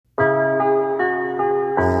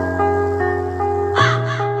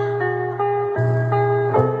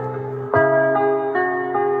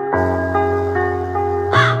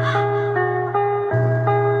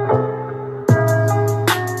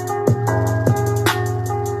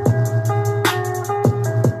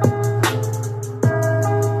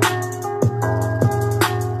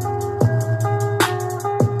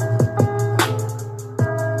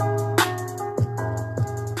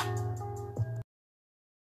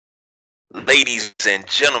Ladies and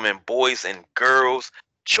gentlemen, boys and girls,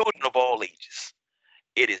 children of all ages.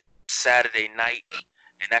 It is Saturday night,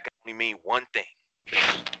 and that can only mean one thing.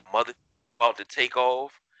 Mother about to take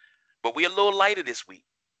off, but we're a little lighter this week.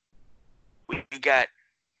 We got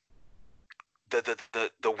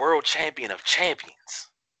the world champion of champions,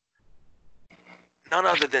 none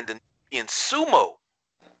other than the in sumo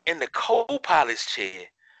in the co-pilot's chair,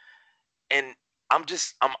 and I'm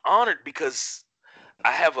honored because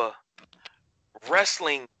I have a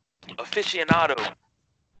wrestling aficionado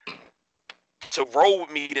to roll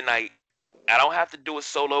with me tonight. I don't have to do it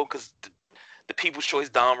solo because the People's Choice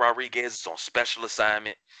Don Rodriguez is on special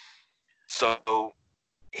assignment. So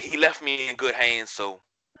he left me in good hands. So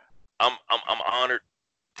I'm honored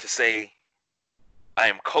to say I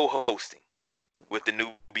am co-hosting with the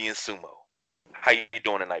Nubian Sumo. How you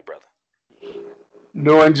doing tonight, brother?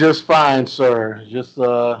 Doing just fine, sir. Just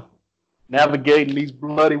navigating these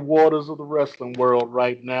bloody waters of the wrestling world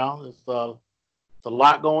right now. It's a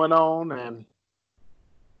lot going on and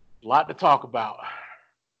a lot to talk about.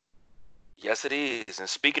 Yes, it is. And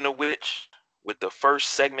speaking of which, with the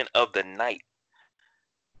first segment of the night,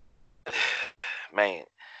 man,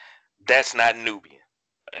 that's not Nubian.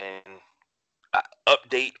 And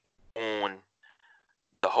update on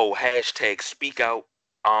the whole hashtag Speak Out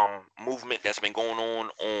movement that's been going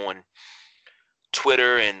on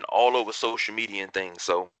Twitter and all over social media and things.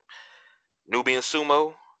 So Nubian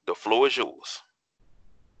Sumo, the floor is yours.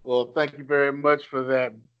 Well, thank you very much for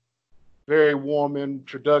that very warm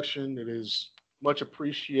introduction. It is much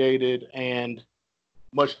appreciated and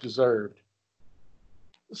much deserved.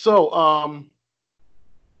 So,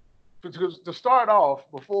 to start off,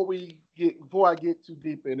 before I get too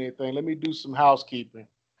deep in anything, let me do some housekeeping.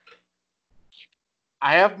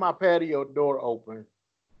 I have my patio door open,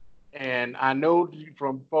 and I know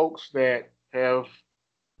from folks that have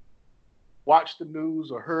watched the news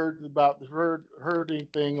or heard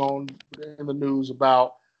anything on in the news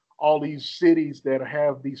about all these cities that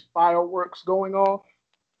have these fireworks going off.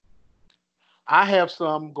 I have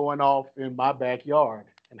some going off in my backyard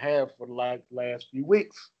and have for like the last few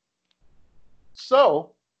weeks.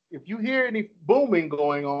 So if you hear any booming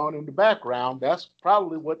going on in the background, that's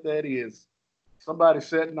probably what that is. Somebody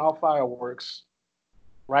setting off fireworks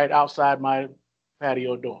right outside my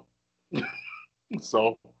patio door.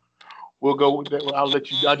 So we'll go with that.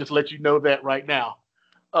 I'll just let you know that right now.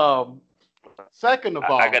 Um, second of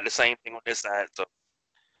I got the all, same thing on this side. So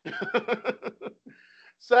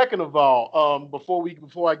second of all,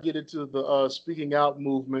 before I get into the speaking out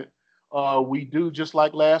movement, we do just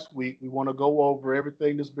like last week. We want to go over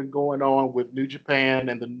everything that's been going on with New Japan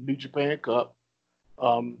and the New Japan Cup.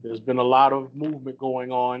 There's been a lot of movement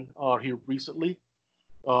going on here recently.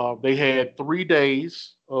 They had 3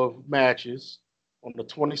 days of matches on the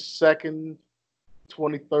 22nd,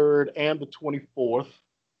 23rd, and the 24th,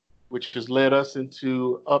 which has led us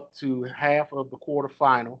into up to half of the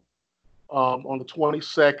quarterfinal. On the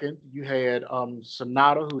 22nd, you had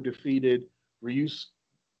Sonata, who defeated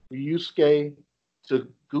Ryusuke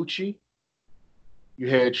Taguchi. You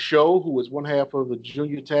had Sho, who was one half of the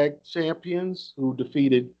junior tag champions, who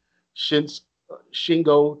defeated Shins,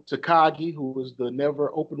 Shingo Takagi, who was the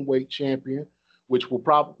never open weight champion, which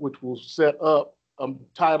will set up a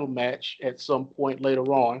title match at some point later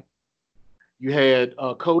on. You had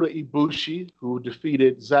Kota Ibushi, who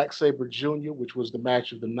defeated Zack Sabre Jr., which was the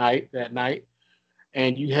match of the night that night.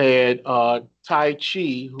 And you had Tai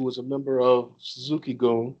Chi, who was a member of Suzuki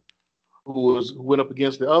Gun, who went up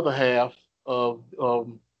against the other half of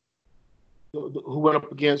who went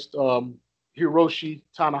up against Hiroshi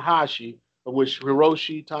Tanahashi, of which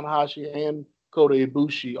Hiroshi Tanahashi and Kota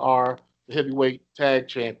Ibushi are the heavyweight tag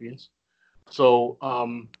champions. So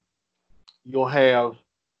you'll have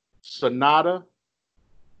Sonata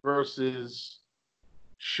versus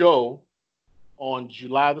Sho on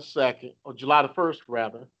July the 2nd, or July the 1st,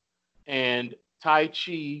 rather, and Tai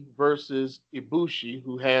Chi versus Ibushi,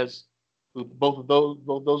 who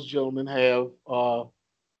both those gentlemen have a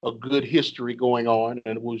good history going on,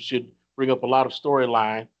 and we should bring up a lot of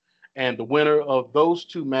storyline. And the winner of those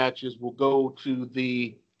two matches will go to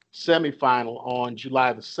the semifinal on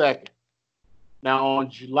July the 2nd. Now on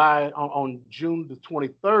June the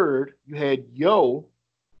 23rd, you had Yo,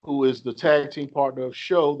 who is the tag team partner of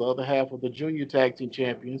Sho, the other half of the junior tag team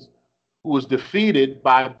champions, who was defeated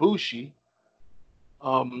by Bushi.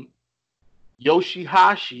 Um,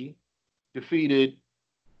 Yoshihashi defeated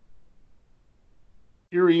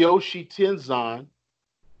Hiroshi Tenzan.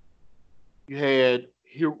 You had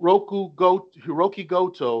Hiroki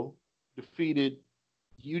Goto defeated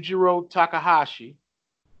Yujiro Takahashi,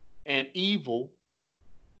 and Evil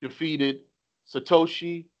defeated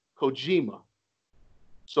Satoshi Kojima.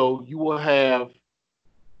 So you will have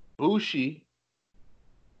Bushi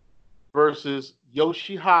versus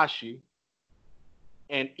Yoshihashi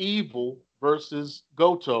and Evil versus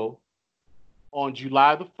Goto on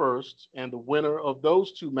July the 1st. And the winner of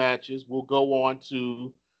those two matches will go on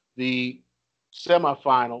to the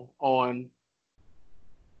semifinal on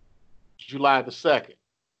July the 2nd.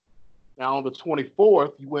 Now, on the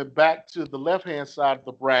 24th, you went back to the left-hand side of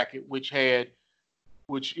the bracket, which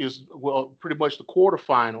is pretty much the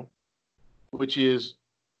quarterfinal, which is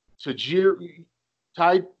Taiji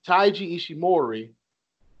Ishimori,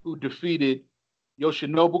 who defeated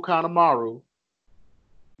Yoshinobu Kanemaru.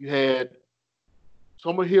 You had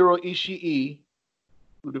Tomohiro Ishii,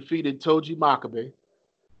 who defeated Toji Makabe.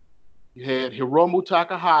 You had Hiromu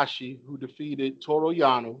Takahashi, who defeated Toru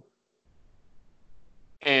Yano.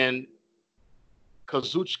 And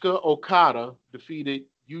Kazuchika Okada defeated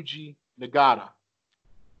Yuji Nagata.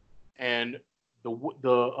 And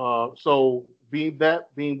so being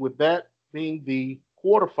the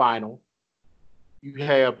quarterfinal, you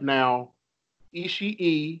have now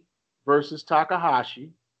Ishii versus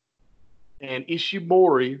Takahashi and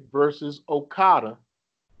Ishimori versus Okada,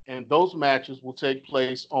 and those matches will take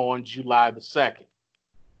place on July the 2nd.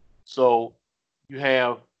 So you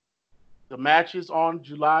have the matches on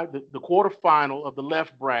July, the quarterfinal of the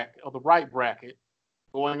right bracket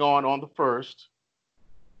going on the 1st,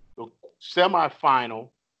 the semifinal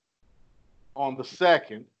on the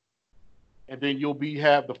 2nd, and then you'll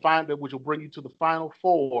have the final, which will bring you to the final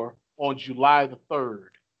four on July the 3rd.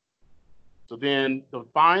 So then the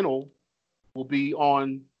final will be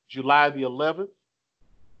on July the 11th,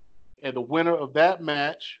 and the winner of that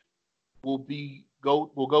match will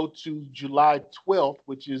go to July 12th,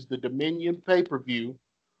 which is the Dominion pay-per-view,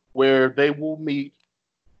 where they will meet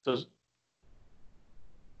Tetsuya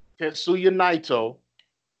Naito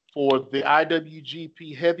for the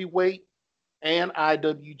IWGP Heavyweight and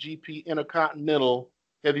IWGP Intercontinental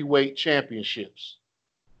Heavyweight Championships.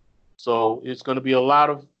 So it's going to be a lot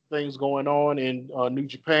of things going on in New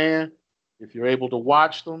Japan. If you're able to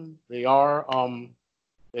watch them, they are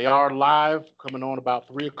live, coming on about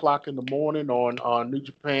 3 o'clock in the morning on New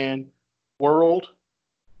Japan World.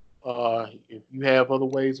 If you have other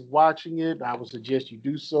ways of watching it, I would suggest you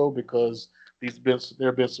do so, because there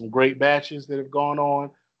have been some great matches that have gone on,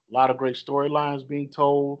 a lot of great storylines being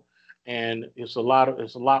told, and it's a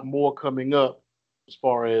lot more coming up as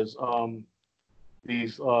far as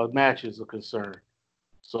these matches are concerned.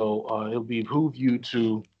 So it'll behoove you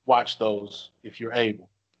to watch those if you're able.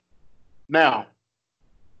 Now,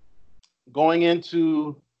 going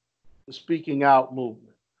into the speaking out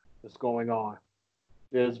movement that's going on,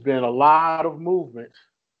 there's been a lot of movement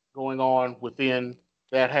going on within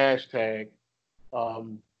that hashtag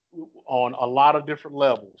on a lot of different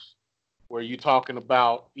levels, where you're talking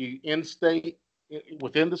about in-state,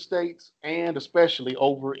 within the states, and especially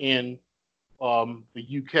over in the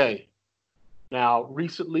UK. Now,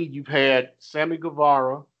 recently you've had Sammy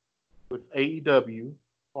Guevara with AEW,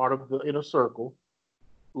 part of the Inner Circle,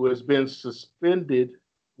 who has been suspended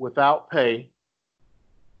without pay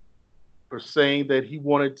for saying that he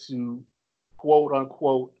wanted to, quote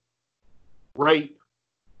unquote, rape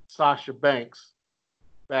Sasha Banks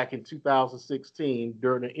back in 2016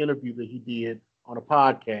 during an interview that he did on a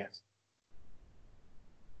podcast.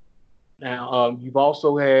 Now, you've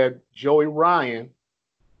also had Joey Ryan,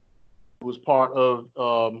 who was part of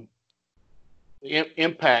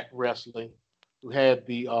Impact Wrestling, who had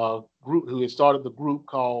the group, who had started the group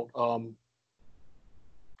called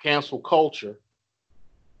Cancel Culture,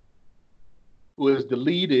 who has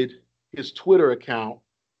deleted his Twitter account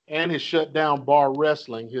and has shut down Bar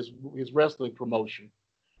Wrestling, his wrestling promotion,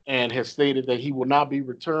 and has stated that he will not be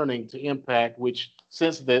returning to Impact, which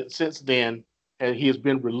since then he has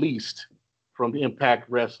been released from Impact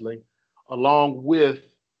Wrestling, along with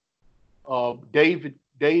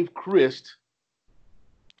Dave Christ,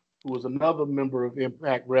 who was another member of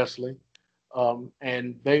Impact Wrestling,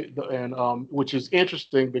 which is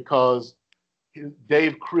interesting because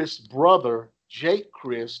Dave Christ's brother, Jake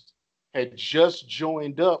Christ, had just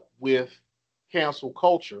joined up with Cancel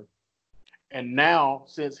Culture. And now,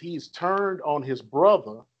 since he's turned on his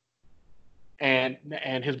brother, and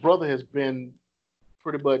his brother has been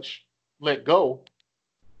pretty much let go,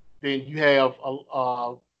 then you have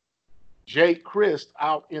Jake Christ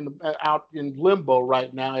out in limbo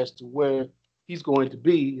right now as to where he's going to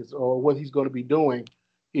be or what he's going to be doing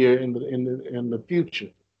here in the future.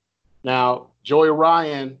 Now, Joey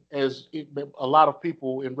Ryan, as a lot of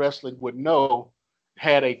people in wrestling would know,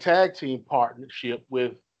 had a tag team partnership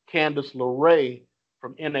with Candice LeRae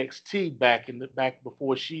from NXT back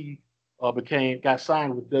before she got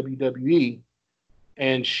signed with WWE,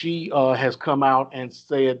 and she has come out and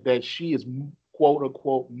said that she is quote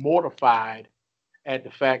unquote mortified at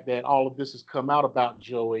the fact that all of this has come out about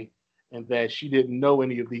Joey, and that she didn't know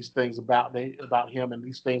any of these things about him, and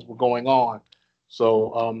these things were going on.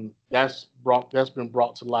 So that's been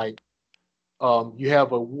brought to light. You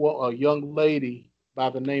have a young lady by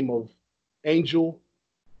the name of Angel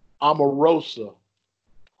Amorosa,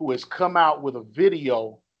 who has come out with a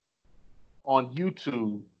video on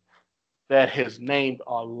YouTube that has named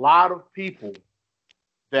a lot of people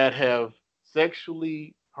that have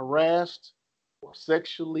sexually harassed or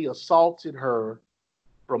sexually assaulted her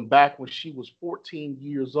from back when she was 14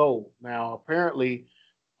 years old. Now, apparently,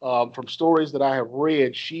 from stories that I have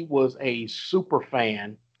read, she was a super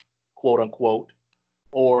fan, quote unquote,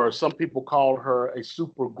 or some people called her a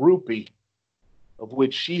super groupie, of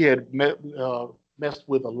which she had messed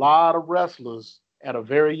with a lot of wrestlers at a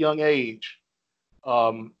very young age.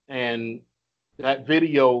 And that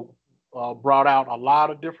video brought out a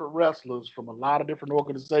lot of different wrestlers from a lot of different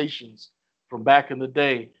organizations from back in the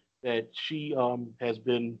day that she has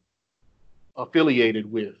been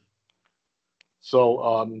affiliated with.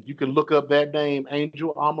 So you can look up that name,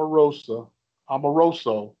 Angel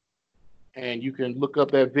Amoroso, and you can look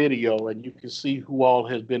up that video and you can see who all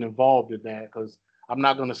has been involved in that. Because I'm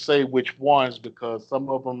not going to say which ones, because some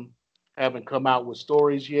of them haven't come out with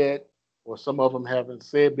stories yet, or some of them haven't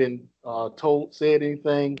said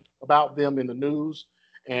anything about them in the news.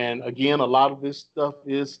 And again, a lot of this stuff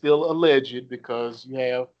is still alleged, because you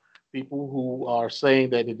have people who are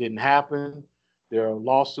saying that it didn't happen. There are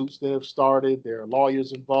lawsuits that have started. There are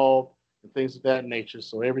lawyers involved and things of that nature.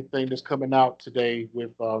 So everything that's coming out today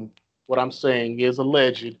with what I'm saying is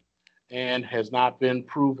alleged and has not been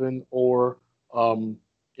proven or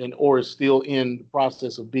is still in the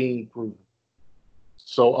process of being proven.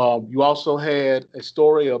 So you also had a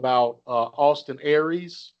story about Austin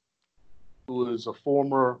Aries, who is a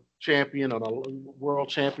former champion and a world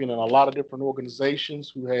champion in a lot of different organizations,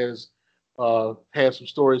 who has had some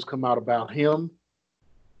stories come out about him.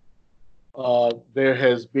 There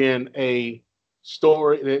has been a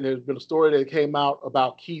story. There's been a story that came out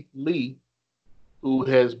about Keith Lee, who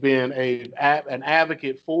has been an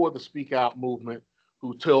advocate for the Speak Out movement,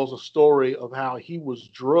 who tells a story of how he was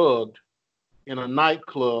drugged in a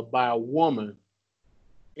nightclub by a woman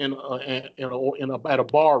at a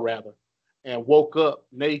bar rather, and woke up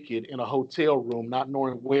naked in a hotel room, not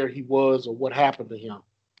knowing where he was or what happened to him.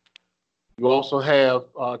 You also have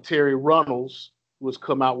Terry Runnels, who has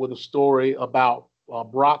come out with a story about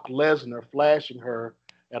Brock Lesnar flashing her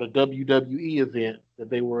at a WWE event that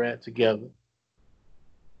they were at together.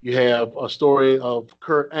 You have a story of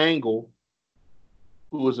Kurt Angle,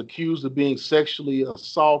 who was accused of being sexually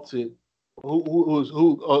assaulted, who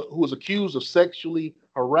was accused of sexually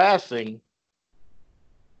harassing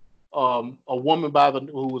a woman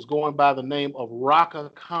who was going by the name of Raka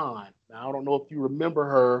Khan. Now, I don't know if you remember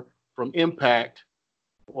her from Impact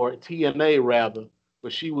or TNA rather,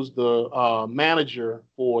 but she was the manager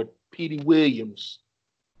for Petey Williams,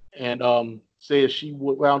 and said she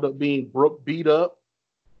wound up being beat up.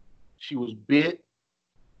 She was bit.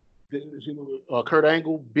 Kurt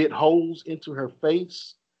Angle bit holes into her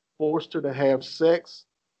face, forced her to have sex,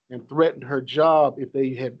 and threatened her job if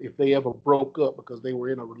they ever broke up, because they were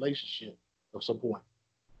in a relationship of some point.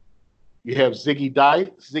 You have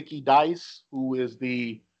Zicky Dice, who is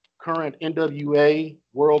the current NWA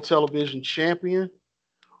World Television Champion,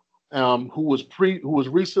 who was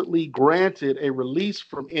recently granted a release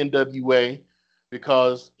from NWA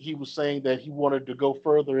because he was saying that he wanted to go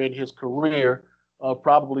further in his career,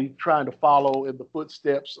 probably trying to follow in the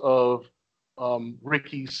footsteps of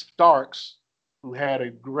Ricky Starks, who had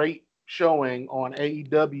a great showing on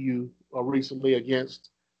AEW recently against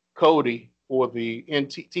Cody for the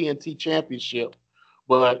TNT Championship.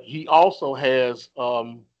 But he also has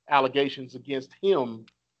allegations against him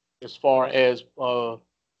as far as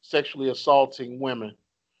sexually assaulting women.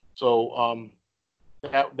 So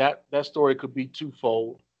that story could be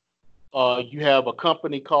twofold. You have a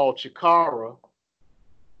company called Chikara,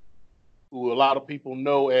 who a lot of people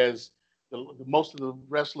know as most of the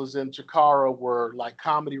wrestlers in Chikara were like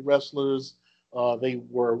comedy wrestlers. A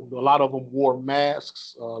lot of them wore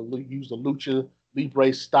masks, used a lucha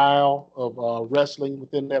libre style of wrestling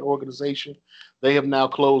within that organization. They have now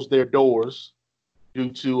closed their doors due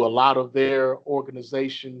to a lot of their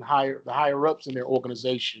organization, the higher ups in their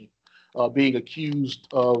organization, being accused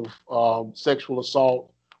of sexual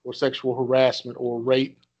assault or sexual harassment or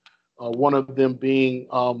rape. One of them being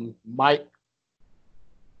Mike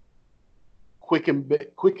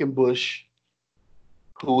Quickenbush,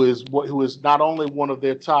 who is not only one of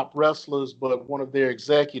their top wrestlers but one of their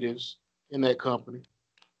executives in that company.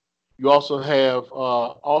 You also have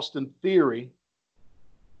Austin Theory,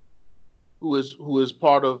 who is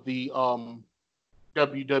part of the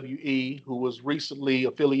WWE, who was recently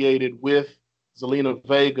affiliated with Zelina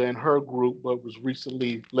Vega and her group, but was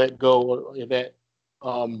recently let go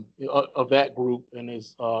of that group and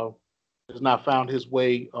has not found his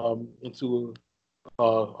way onto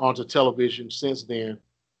television since then.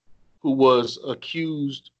 Who was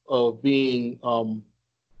accused of being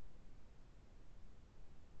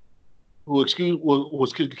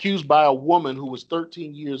was accused by a woman who was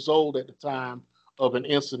 13 years old at the time of an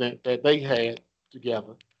incident that they had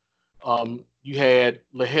together. You had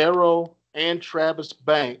Ligero and Travis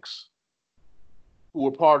Banks, who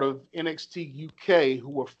were part of NXT UK, who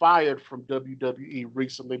were fired from WWE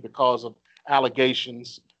recently because of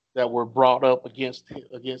allegations that were brought up against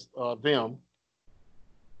them.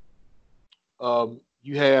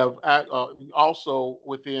 You have also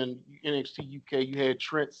within NXT UK, you had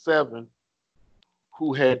Trent Seven,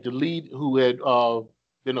 who had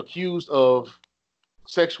been accused of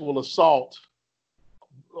sexual assault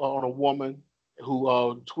on a woman who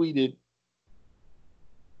tweeted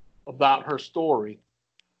about her story,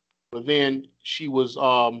 but then she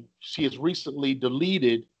has recently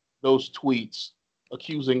deleted those tweets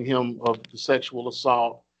accusing him of the sexual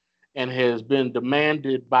assault, and has been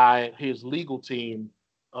demanded by his legal team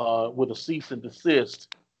with a cease and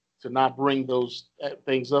desist to not bring those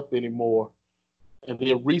things up anymore. And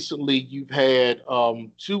then recently you've had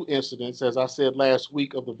two incidents, as I said last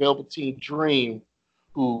week, of the Velveteen Dream,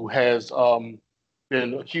 who has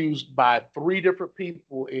been accused by three different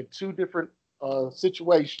people in two different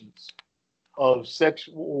situations of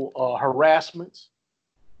sexual harassment,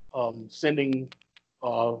 sending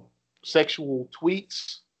sexual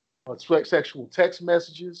tweets, sexual text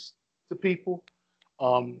messages to people.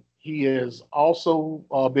 He has also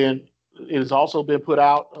it has also been put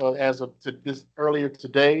out as of this earlier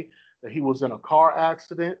today that he was in a car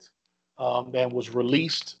accident and was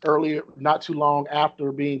released earlier, not too long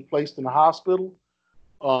after being placed in the hospital.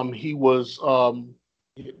 He was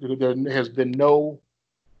there has been no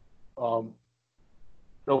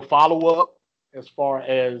follow up as far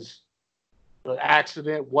as the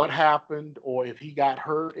accident, what happened, or if he got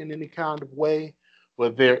hurt in any kind of way.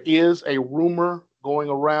 But there is a rumor going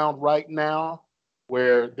around right now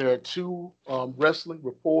where there are two wrestling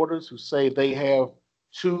reporters who say they have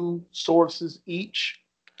two sources each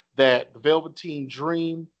that the Velveteen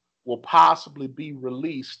Dream will possibly be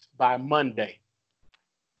released by Monday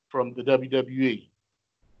from the WWE.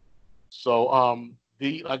 So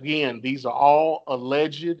these are all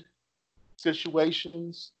alleged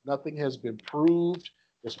situations. Nothing has been proved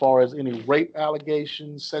as far as any rape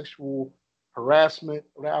allegations, sexual harassment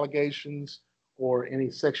allegations, or any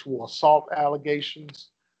sexual assault allegations.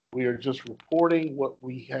 We are just reporting what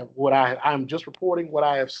we have. I'm just reporting what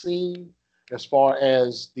I have seen as far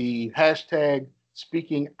as the hashtag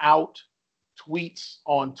speaking out tweets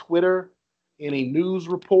on Twitter, any news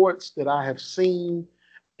reports that I have seen,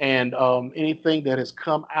 and anything that has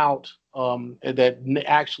come out that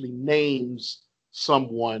actually names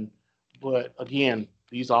someone. But again,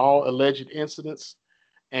 these are all alleged incidents,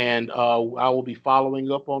 and I will be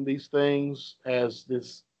following up on these things as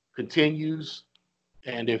this continues.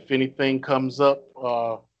 And if anything comes up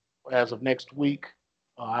as of next week,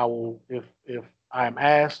 I will, if I am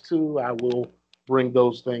asked to, I will bring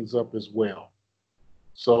those things up as well.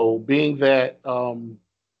 So being that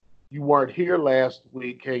you weren't here last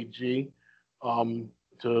week, KG,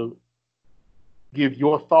 to give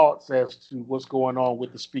your thoughts as to what's going on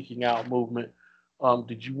with the Speaking Out movement.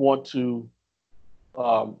 Did you want to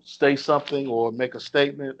say something or make a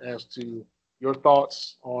statement as to your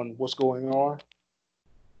thoughts on what's going on?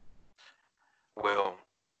 Well,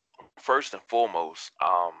 first and foremost,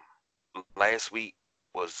 last week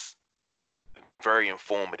was very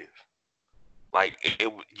informative. Like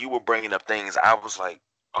you were bringing up things. I was like,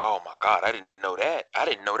 oh my God, I didn't know that. I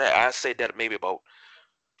didn't know that. I said that maybe about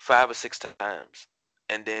 5 or 6 times,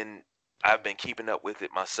 and then I've been keeping up with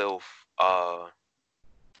it myself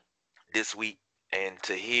this week. And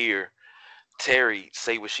to hear Terry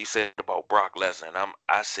say what she said about Brock Lesnar, and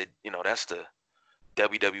I said, that's the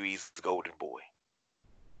WWE's golden boy,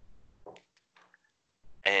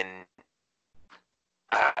 and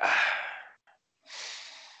I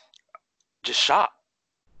just shocked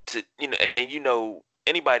to and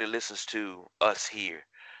anybody that listens to us here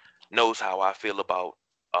knows how I feel about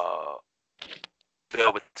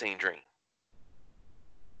Velveteen Dream.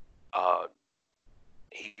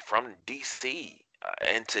 he from DC,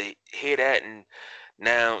 and to hear that, and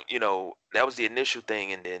now that was the initial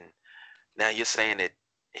thing, and then now you're saying that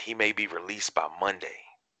he may be released by Monday,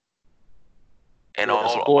 and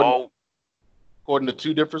Yes, according to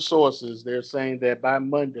two different sources, they're saying that by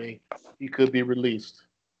Monday he could be released.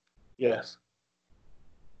 Yes.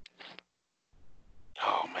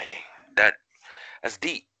 oh man, that that's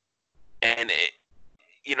deep, and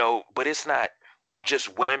but it's not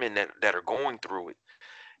just women that are going through it.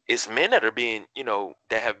 It's men that are being,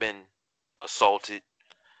 that have been assaulted,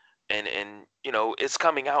 and it's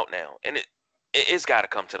coming out now, and it's got to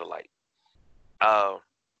come to the light. Uh,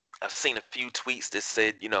 I've seen a few tweets that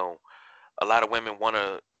said, a lot of women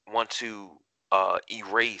want to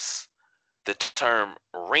erase the term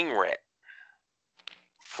ring rat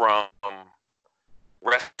from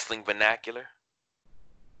wrestling vernacular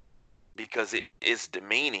because it is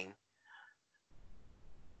demeaning.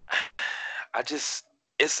 I just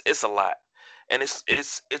it's a lot, and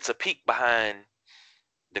it's a peek behind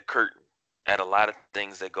the curtain at a lot of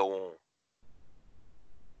things that go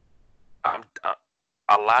on.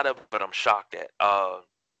 A lot of it I'm shocked at.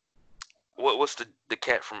 What's the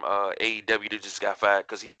cat from AEW that just got fired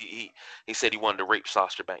because he said he wanted to rape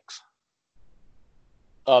Sasha Banks?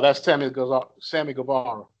 That's Sammy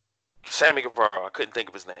Guevara. Sammy Guevara. I couldn't think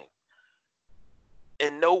of his name.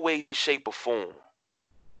 In no way, shape, or form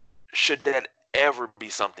should that ever be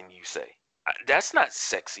something you say. That's not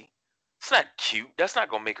sexy. It's not cute. That's not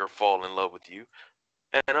gonna make her fall in love with you.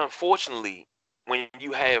 And unfortunately, when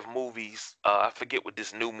you have movies, I forget what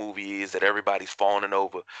this new movie is that everybody's fawning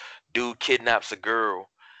over. Dude kidnaps a girl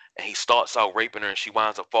and he starts out raping her and she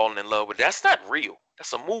winds up falling in love with. That's not real.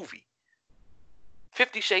 That's a movie.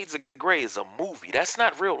 50 Shades of Grey is a movie. That's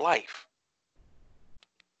not real life.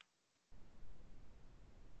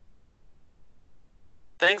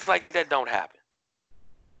 Things like that don't happen.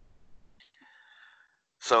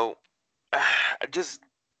 So, just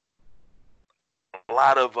a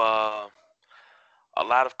lot of uh, a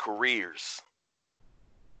lot of careers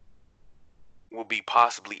will be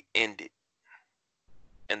possibly ended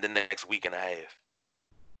in the next week and a half.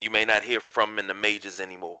 You may not hear from them in the majors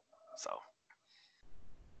anymore. So,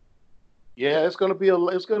 Yeah, it's gonna be a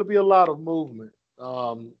lot of movement.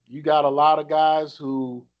 You got a lot of guys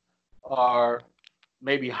who are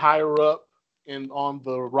maybe higher up in on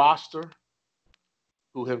the roster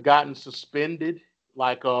who have gotten suspended.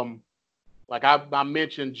 Like I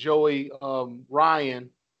mentioned Joey Ryan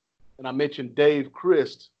and I mentioned Dave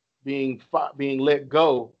Christ being let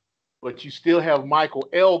go, but you still have Michael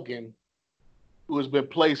Elgin who has been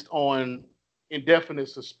placed on indefinite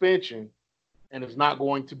suspension and is not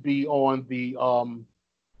going to be on the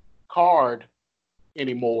card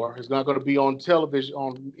anymore. He's not going to be on television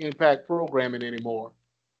on Impact programming anymore.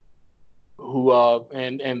 Who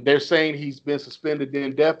and they're saying he's been suspended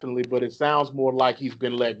indefinitely, but it sounds more like he's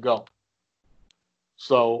been let go.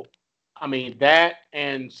 So, I mean that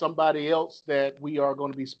and somebody else that we are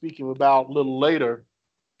going to be speaking about a little later.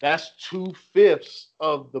 That's 2/5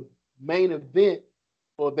 of the main event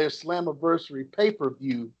for their Slammiversary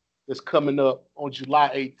pay-per-view that's coming up on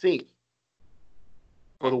July 18th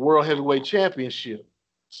for the World Heavyweight Championship.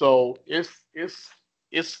 So it's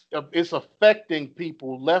affecting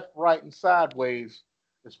people left, right, and sideways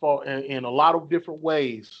as far in a lot of different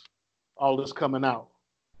ways. All this coming out.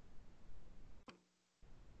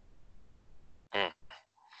 mm,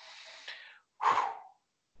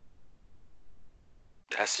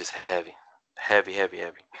 that's just heavy, heavy, heavy,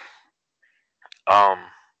 heavy. Um,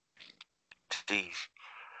 Steve.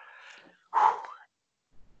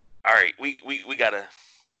 All right, we gotta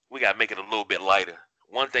make it a little bit lighter.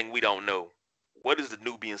 One thing we don't know: what is the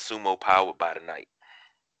Nubian Sumo powered by tonight?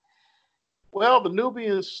 Well, the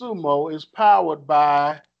Nubian Sumo is powered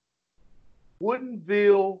by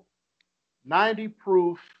Woodinville 90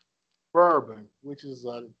 proof bourbon, which is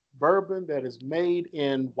a bourbon that is made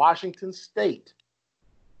in Washington State.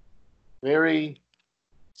 Very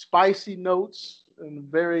spicy notes and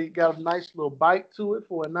very got a nice little bite to it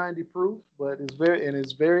for a 90 proof, but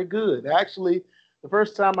it's very good. Actually, the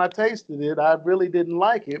first time I tasted it, I really didn't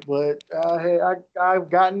like it, but I've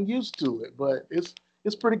gotten used to it. But it's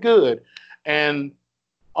pretty good. And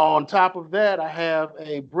on top of that, I have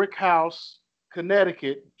a Brick House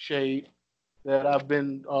Connecticut shade that I've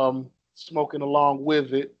been smoking along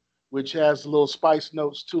with it, which has little spice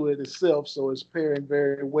notes to it itself, so it's pairing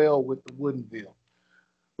very well with the Woodinville.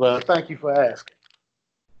 But thank you for asking.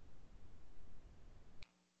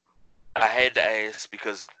 I had to ask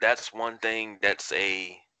because that's one thing that's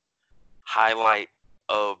a highlight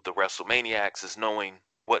of the WrestleManiacs is knowing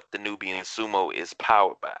what the Nubian Sumo is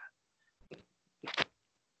powered by.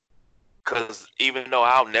 Because even though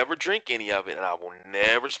I'll never drink any of it and I will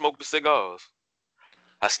never smoke the cigars,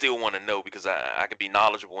 I still want to know because I can be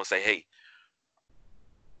knowledgeable and say, hey,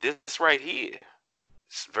 this right here,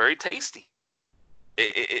 it's very tasty.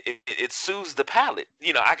 It soothes the palate.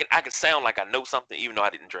 I can sound like I know something even though I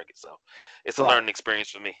didn't drink it. So it's a Right. learning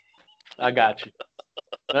experience for me. I got you.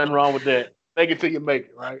 Nothing wrong with that. Make it till you make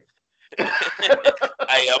it, right?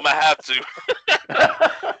 Hey, I'm gonna have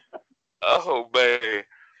to. Oh man.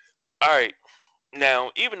 All right.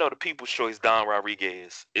 Now, even though the People's Choice Don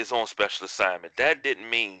Rodriguez is on special assignment, that didn't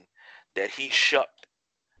mean that he shucked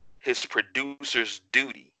his producer's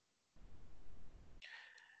duty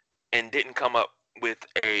and didn't come up with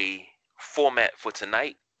a format for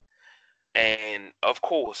tonight. And of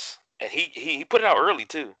course, and he put it out early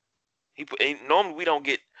too. Normally we don't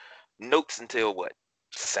get notes until what,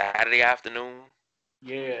 Saturday afternoon.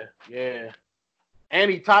 Yeah, yeah.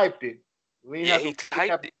 And he typed it. We didn't Yeah, have he to.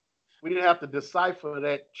 typed it. We didn't have to decipher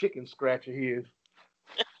that chicken scratch of his.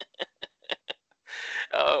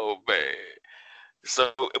 Oh man.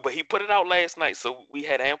 So, but he put it out last night, so we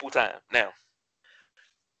had ample time. Now,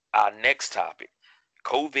 our next topic: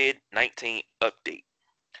 COVID-19 update.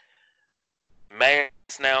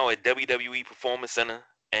 Masks now at WWE Performance Center,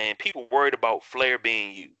 and people worried about Flair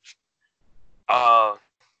being used. Uh,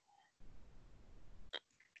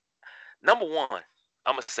 Number one,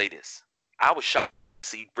 I'm gonna say this: I was shocked to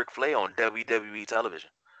see Ric Flair on WWE television.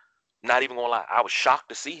 Not even gonna lie, I was shocked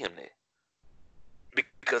to see him there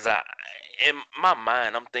because in my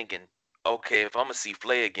mind, I'm thinking, okay, if I'm gonna see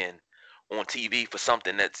Flair again on TV for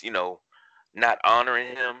something that's not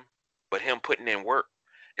honoring him, but him putting in work,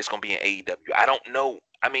 it's gonna be in AEW. I don't know.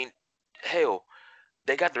 I mean, hell,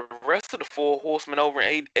 they got the rest of the four horsemen over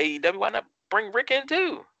in AEW. Why not bring Rick in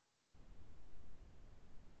too?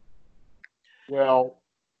 Well,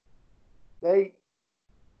 they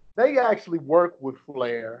they actually work with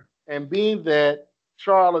Flair, and being that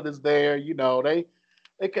Charlotte is there, he knows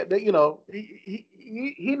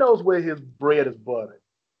where his bread is buttered.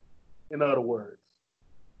 In other words,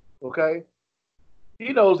 okay,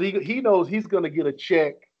 he knows he's going to get a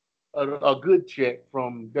check, a good check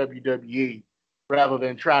from WWE, rather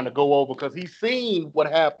than trying to go over because he's seen what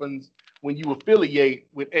happens when you affiliate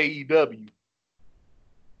with AEW.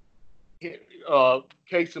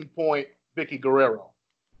 Case in point, Vicky Guerrero.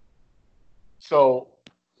 So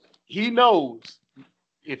he knows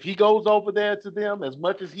if he goes over there to them, as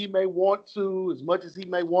much as he may want to, as much as he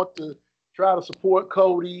may want to try to support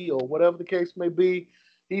Cody or whatever the case may be,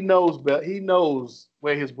 he knows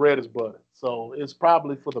where his bread is buttered. So it's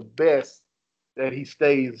probably for the best that he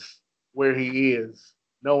stays where he is,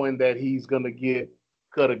 knowing that he's gonna get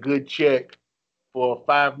cut a good check for a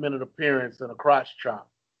 5 minute appearance and a crotch chop.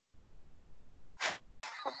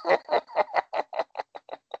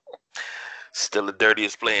 Still the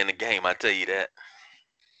dirtiest player in the game, I tell you that.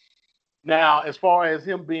 Now, as far as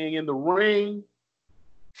him being in the ring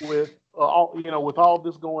with with all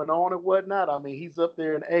this going on and whatnot, I mean, he's up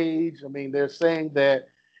there in age. I mean, they're saying that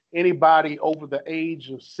anybody over the age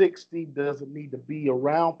of 60 doesn't need to be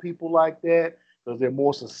around people like that because they're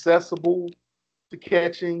more susceptible to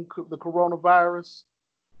catching the coronavirus.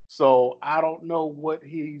 So I don't know what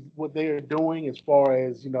they're doing as far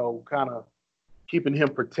as kind of keeping him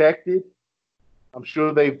protected. I'm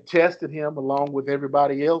sure they've tested him along with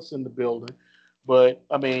everybody else in the building, but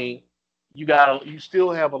I mean, you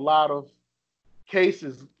still have a lot of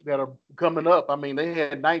cases that are coming up. I mean, they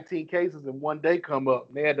had 19 cases in one day come up.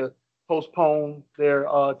 And they had to postpone their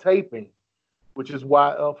taping, which is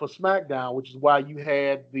why for SmackDown, which is why you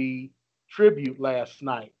had the tribute last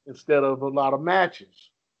night instead of a lot of matches,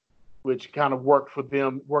 which kind of worked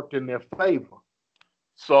in their favor.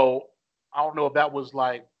 So I don't know if that was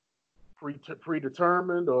like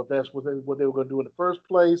predetermined, or if that's what they were going to do in the first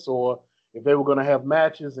place, or if they were going to have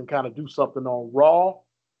matches and kind of do something on Raw.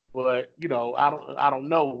 But I don't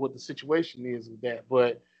know what the situation is with that.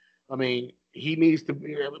 But I mean, he needs to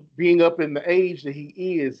be being up in the age that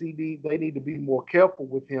he is. They need to be more careful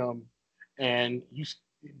with him. And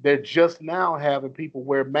they're just now having people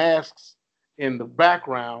wear masks in the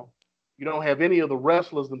background. You don't have any of the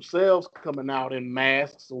wrestlers themselves coming out in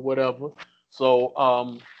masks or whatever. So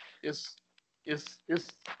it's it's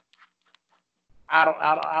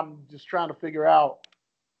I'm just trying to figure out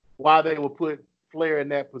why they would put Flair in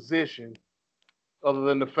that position, other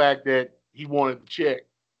than the fact that he wanted the check.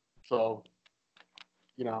 So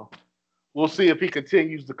you know, we'll see if he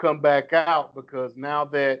continues to come back out, because now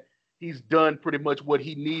that he's done pretty much what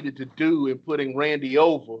he needed to do in putting Randy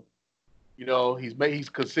over,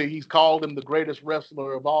 he's called him the greatest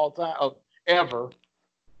wrestler of all time, of ever.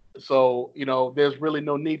 So, there's really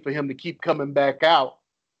no need for him to keep coming back out.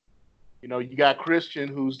 You got Christian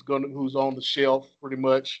who's on the shelf pretty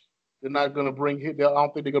much. They're not gonna bring him. I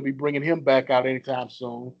don't think they're gonna be bringing him back out anytime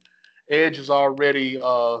soon. Edge has already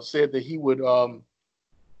said that he would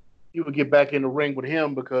get back in the ring with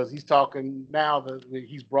him because he's talking now that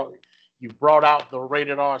you've brought out the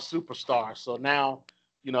rated R superstar. So now,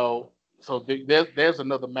 there's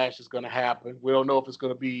another match that's going to happen. We don't know if it's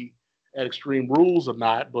going to be at Extreme Rules or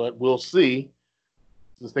not, but we'll see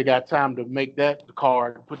since they got time to make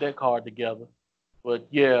put that card together. But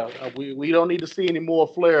yeah, we don't need to see any more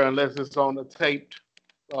Flair unless it's on a taped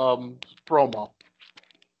promo.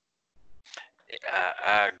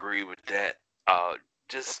 I agree with that.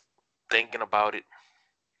 Just thinking about it,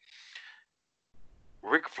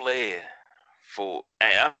 Ric Flair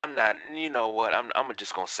I'm not. You know what? I'm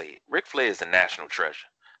just gonna say it. Ric Flair is a national treasure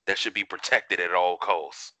that should be protected at all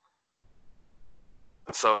costs.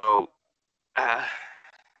 So, uh,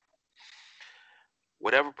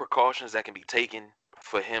 whatever precautions that can be taken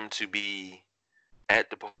for him to be at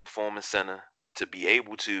the performance center to be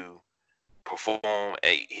able to perform,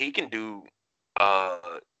 he can do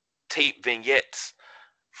tape vignettes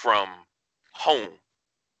from home.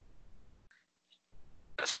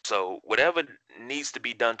 So whatever needs to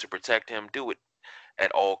be done to protect him, do it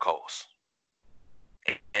at all costs.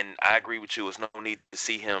 And I agree with you. There's no need to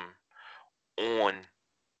see him on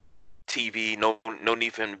TV. No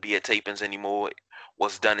need for him to be at tapings anymore.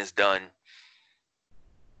 What's done is done.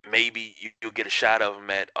 Maybe you'll get a shot of him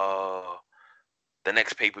at the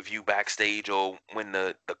next pay-per-view backstage, or when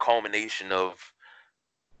the culmination of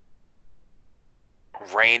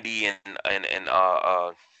Randy and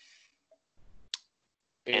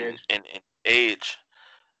Edge,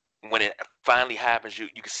 when it finally happens, you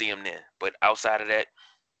can see him then. But outside of that,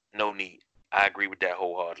 no need. I agree with that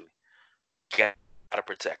wholeheartedly. Gotta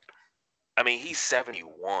protect him. I mean, he's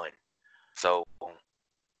 71, so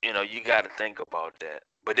you got to think about that.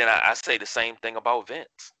 But then I say the same thing about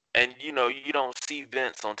Vince, and you don't see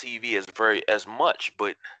Vince on TV as much,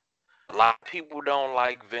 but a lot of people don't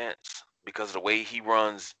like Vince because of the way he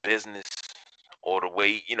runs business, or the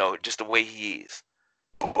way just the way he is.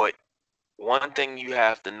 But one thing you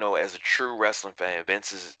have to know as a true wrestling fan,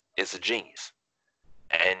 Vince is a genius.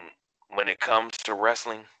 And when it comes to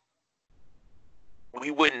wrestling,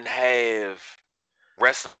 we wouldn't have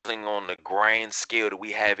wrestling on the grand scale that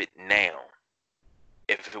we have it now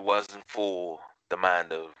if it wasn't for the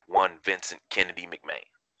mind of one Vincent Kennedy McMahon.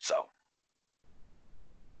 So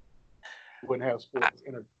we wouldn't have sports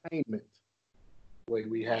entertainment the way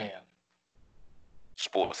we have.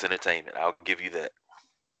 Sports entertainment, I'll give you that.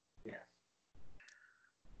 Yeah.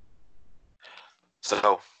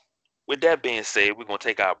 So, with that being said, we're gonna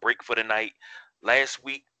take our break for the night. Last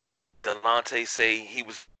week, Delonte say he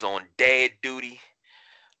was on dad duty,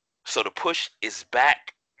 so the push is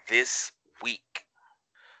back this week.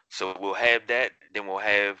 So we'll have that. Then we'll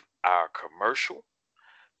have our commercial,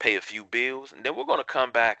 pay a few bills, and then we're gonna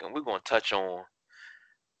come back and we're gonna touch on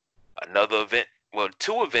another event. Well,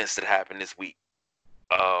 two events that happened this week.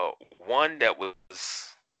 One that was,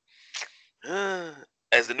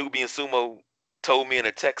 as the Nubian Sumo told me in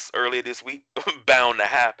a text earlier this week, bound to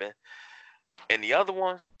happen. And the other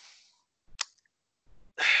one's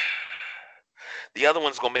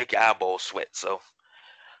gonna make your eyeballs sweat. So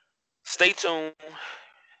stay tuned.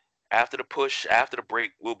 After the push, after the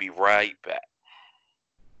break, we'll be right back.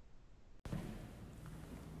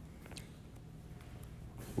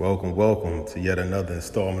 Welcome to yet another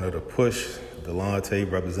installment of The Push. Delonte,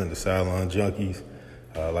 representing the Sideline Junkies.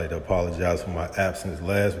 I'd like to apologize for my absence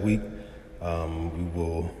last week. We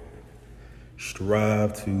will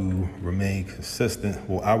strive to remain consistent.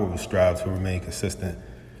 Well, I will strive to remain consistent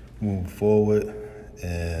moving forward,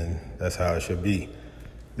 and that's how it should be.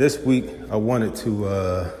 This week, I wanted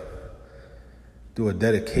to do a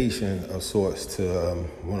dedication of sorts to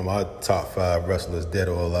one of my top 5 wrestlers, dead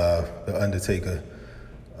or alive, The Undertaker.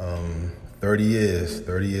 30 years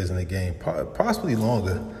in the game, possibly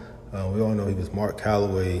longer. We all know he was Mark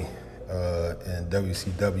Calloway in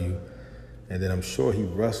WCW, and then I'm sure he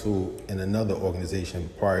wrestled in another organization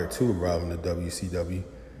prior to arriving to WCW.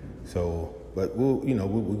 So, but we're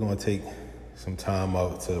going to take some time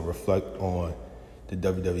out to reflect on the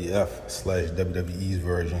WWF/WWE's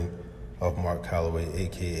version of Mark Calloway,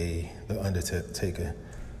 aka The Undertaker.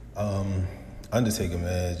 Undertaker,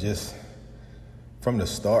 man, just from the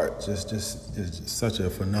start, just such a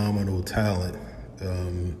phenomenal talent.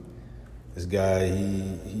 This guy,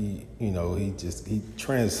 he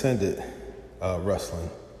transcended wrestling.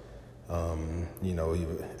 He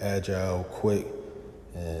was agile, quick,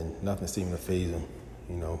 and nothing seemed to faze him.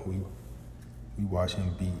 You know, we watch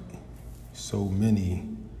him beat so many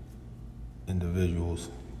individuals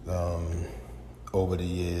over the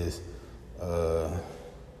years.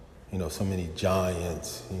 You know, so many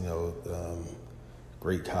giants. You know,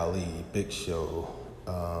 Great Khali, Big Show,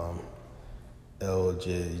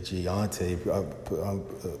 LJ Giante.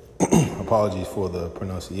 Apologies for the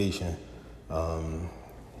pronunciation.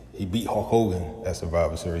 He beat Hulk Hogan at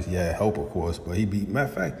Survivor Series. He had help, of course, but matter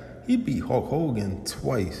of fact, he beat Hulk Hogan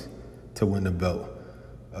twice to win the belt.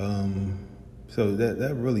 So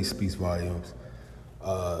that really speaks volumes.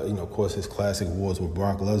 You know, of course, his classic wars with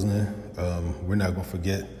Brock Lesnar. We're not going to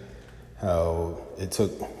forget how it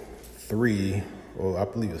took three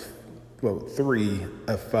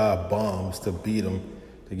F5 bombs to beat him,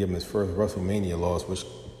 to give him his first WrestleMania loss, which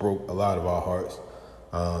broke a lot of our hearts.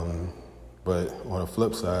 But on the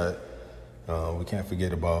flip side, we can't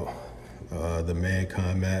forget about the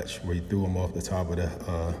Mankind match where he threw him off the top of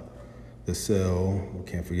the cell. We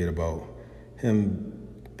can't forget about him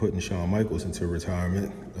putting Shawn Michaels into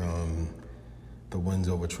retirement. The wins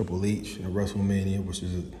over Triple H at WrestleMania, which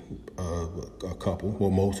is a couple,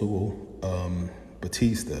 well, multiple.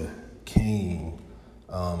 Batista, Kane,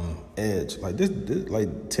 Edge. Like this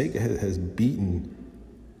like Taker has beaten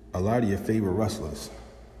a lot of your favorite wrestlers.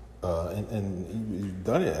 And he's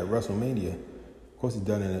done it at WrestleMania. Of course, he's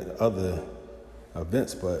done it at other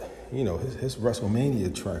events, but you know his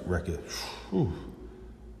WrestleMania track record. Whew.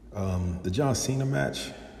 The John Cena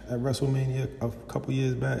match at WrestleMania a couple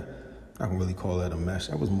years back, I can really call that a match.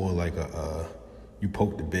 That was more like you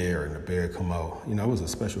poke the bear and the bear come out. You know, it was a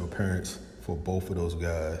special appearance for both of those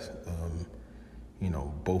guys. You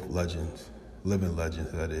know, both legends, living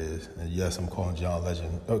legends, that is. And yes, I'm calling John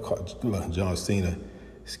Cena,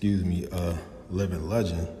 living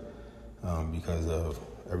legend, because of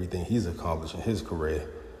everything he's accomplished in his career.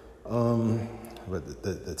 But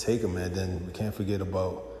the Taker, man, then we can't forget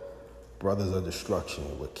about Brothers of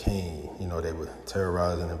Destruction with Kane. You know, they were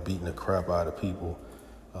terrorizing and beating the crap out of people.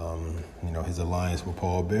 You know, his alliance with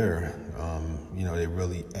Paul Bearer. You know, they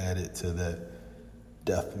really added to that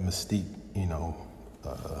death mystique, you know,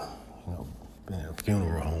 being a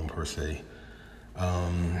funeral home per se.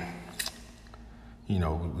 You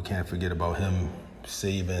know, we can't forget about him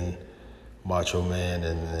saving Macho Man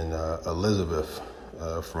and Elizabeth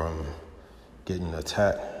from getting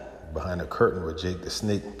attacked behind a curtain with Jake the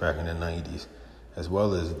Snake back in the 90s, as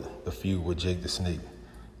well as the feud with Jake the Snake.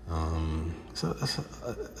 It's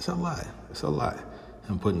a lot. It's a lot.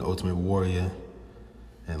 Him putting the Ultimate Warrior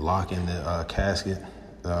and locking the casket.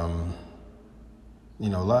 You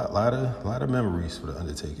know, a lot of memories for the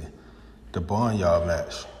Undertaker. The Boneyard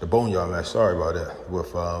match, sorry about that,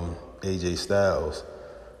 with AJ Styles,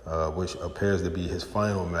 which appears to be his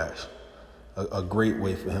final match. A great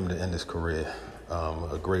way for him to end his career.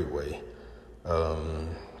 A great way.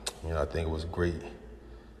 You know, I think it was great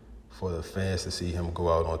for the fans to see him go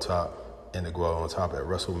out on top, and to go out on top at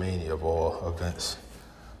WrestleMania of all events.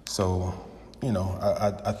 So, you know,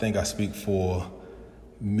 I think I speak for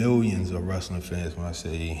millions of wrestling fans when I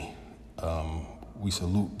say we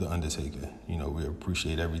salute The Undertaker. You know, we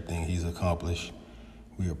appreciate everything he's accomplished.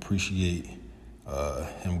 We appreciate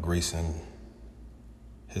him gracing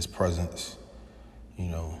his presence, you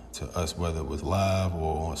know, to us, whether it was live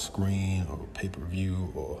or on screen or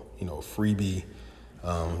pay-per-view or, you know, freebie.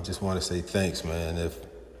 Just want to say thanks, man. If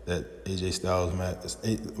that AJ Styles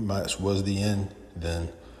match was the end, then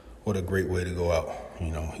what a great way to go out.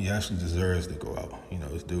 You know, he actually deserves to go out. You know,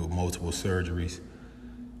 he's due multiple surgeries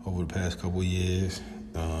over the past couple of years.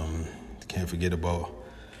 Can't forget about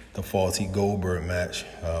the faulty Goldberg match.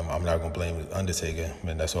 I'm not going to blame the Undertaker,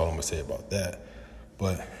 man. That's all I'm going to say about that.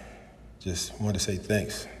 But just wanted to say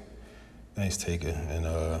thanks. Thanks, Taker. And,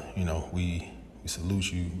 you know, we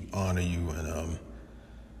salute you, we honor you, and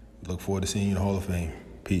look forward to seeing you in the Hall of Fame.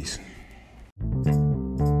 Peace.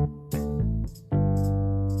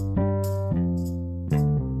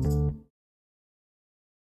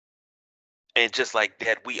 And just like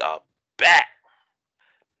that, we are back.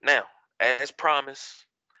 Now, as promised,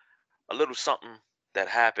 a little something that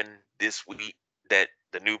happened this week that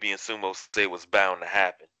the Nubian Sumo said was bound to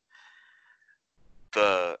happen.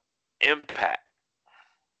 The Impact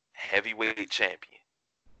heavyweight champion,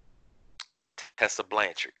 Tessa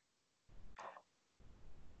Blanchard,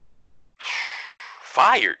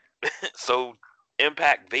 fired. So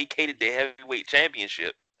Impact vacated their heavyweight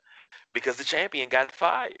championship because the champion got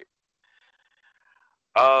fired.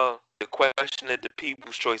 The question that the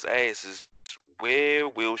People's Choice asks is, where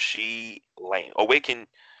will she land, or where can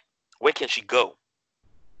she go?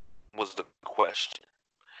 Was the question.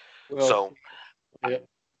 Well, So, yeah.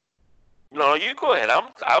 No, you go ahead.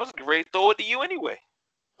 I was ready to throw it to you anyway.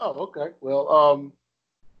 Oh, okay. Well,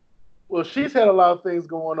 she's had a lot of things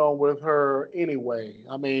going on with her anyway.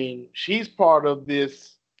 I mean, she's part of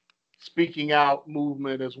this speaking out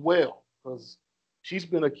movement as well because she's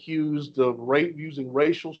been accused of using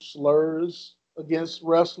racial slurs against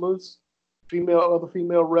wrestlers, other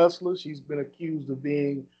female wrestlers. She's been accused of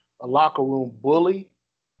being a locker room bully.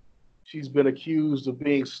 She's been accused of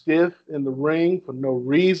being stiff in the ring for no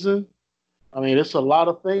reason. I mean, it's a lot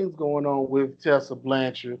of things going on with Tessa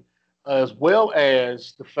Blanchard, as well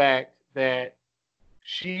as the fact that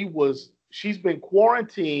she's been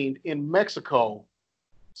quarantined in Mexico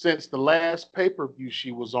since the last pay-per-view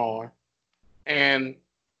she was on, and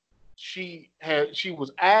she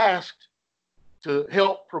was asked to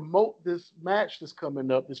help promote this match that's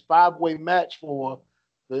coming up, this 5-way match for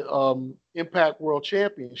the Impact World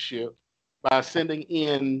Championship, by sending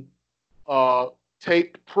in uh,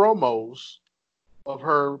 taped promos of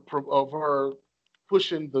her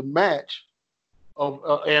pushing the match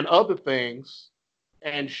and other things,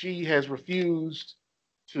 and she has refused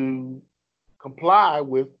to comply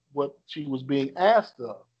with what she was being asked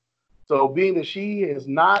of. So, being that she is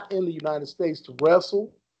not in the United States to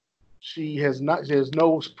wrestle, she has not. There's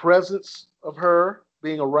no presence of her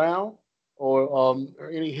being around or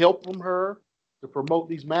any help from her to promote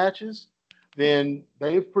these matches. Then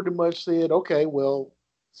they've pretty much said, okay, well,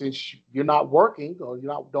 since you're not working or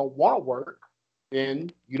don't want to work,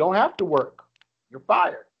 then you don't have to work. You're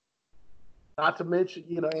fired. Not to mention,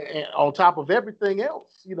 and on top of everything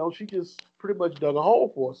else, she just pretty much dug a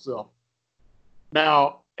hole for herself.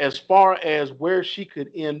 Now, as far as where she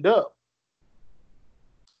could end up,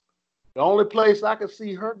 the only place I could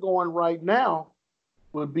see her going right now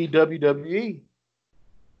would be WWE.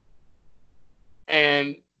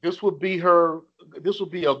 And this would be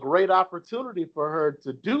a great opportunity for her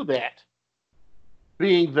to do that,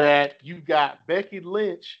 being that you got Becky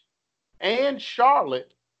Lynch and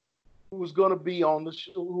Charlotte who's going to be on the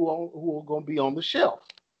who are going to be on the shelf.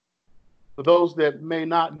 For those that may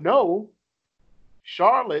not know,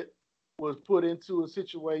 Charlotte was put into a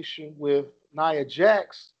situation with Nia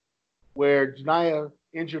Jax where Nia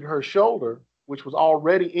injured her shoulder, which was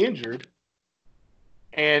already injured,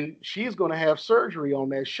 and she's going to have surgery on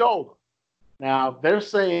that shoulder. Now, they're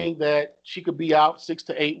saying that she could be out 6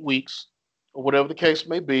 to 8 weeks or whatever the case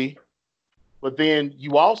may be. But then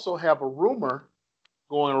you also have a rumor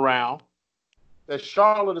going around that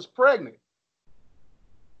Charlotte is pregnant.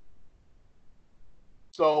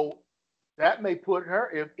 So that may put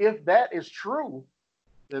her, if that is true,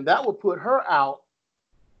 then that will put her out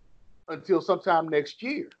until sometime next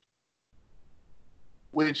year,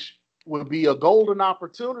 which would be a golden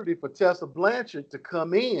opportunity for Tessa Blanchard to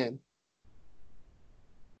come in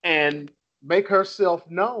and make herself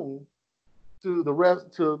known to the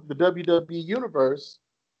WWE universe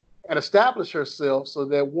and establish herself so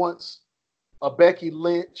that once a Becky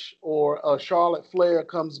Lynch or a Charlotte Flair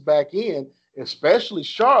comes back in, especially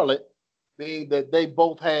Charlotte, being that they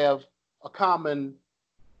both have a common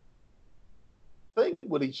thing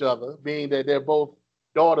with each other, being that they're both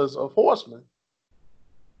daughters of horsemen,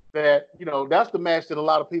 that, that's the match that a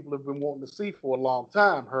lot of people have been wanting to see for a long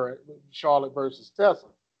time, Charlotte versus Tessa.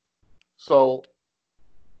 So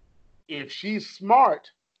if she's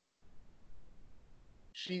smart,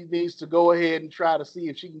 she needs to go ahead and try to see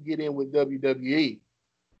if she can get in with WWE,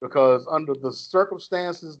 because under the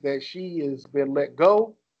circumstances that she has been let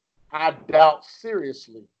go, I doubt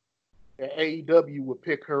seriously that AEW would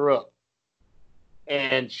pick her up.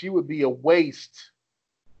 And she would be a waste,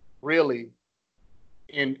 really,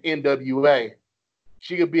 in NWA.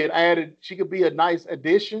 She could be a nice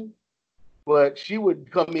addition, but she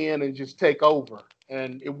would come in and just take over,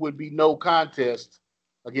 and it would be no contest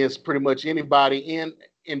against pretty much anybody in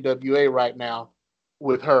NWA right now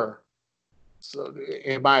with her. So,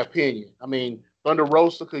 in my opinion, I mean, Thunder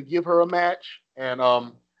Rosa could give her a match, and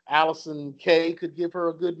Allison Kay could give her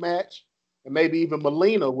a good match, and maybe even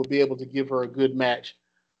Melina would be able to give her a good match.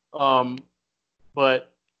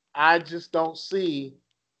 But I just don't see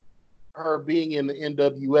her being in the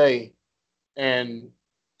NWA and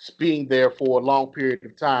being there for a long period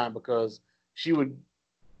of time, because she would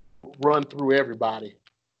run through everybody,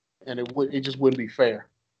 and it just wouldn't be fair.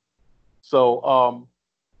 So,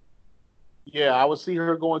 yeah, I would see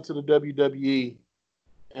her going to the WWE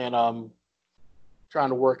and trying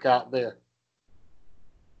to work out there.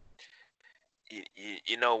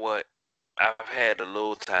 You know what? I've had a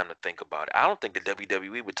little time to think about it. I don't think the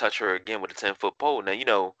WWE would touch her again with a 10-foot pole.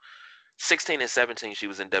 Now, 16 and 17, she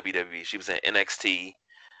was in WWE. She was in NXT.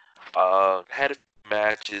 Had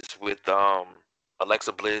matches with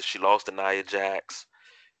Alexa Bliss. She lost to Nia Jax.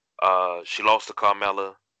 She lost to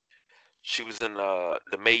Carmella. She was in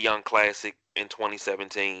the Mae Young Classic in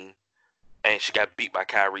 2017, and she got beat by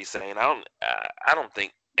Kairi Sane. I don't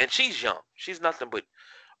think, and she's young. She's nothing but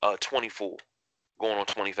 24, going on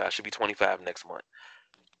 25. She'll be 25 next month.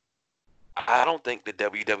 I don't think the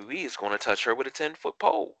WWE is going to touch her with a 10-foot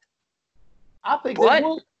pole. I think they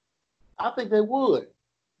would. I think they would,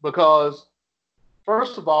 because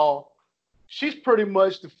first of all, she's pretty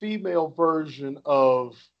much the female version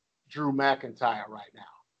of Drew McIntyre right now.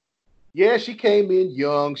 Yeah, she came in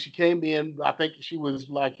young. She came in, I think she was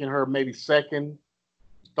like in her maybe second,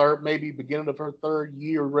 third, maybe beginning of her third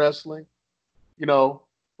year wrestling,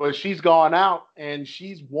 but she's gone out and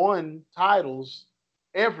she's won titles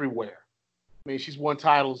everywhere. I mean, she's won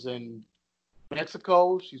titles in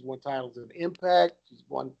Mexico. She's won titles in Impact.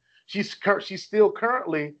 She's still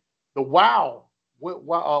currently the WOW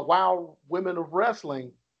Women of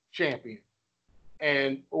Wrestling champion.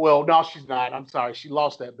 And well, no, she's not. I'm sorry, she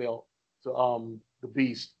lost that belt to the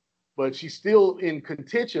Beast, but she's still in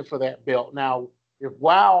contention for that belt. Now, if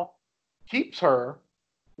WOW keeps her,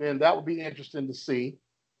 then that would be interesting to see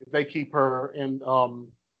if they keep her in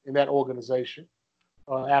that organization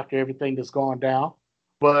after everything that's gone down.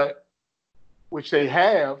 But which they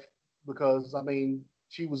have, because I mean,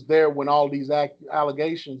 she was there when all these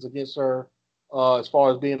allegations against her, as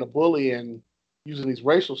far as being a bully and using these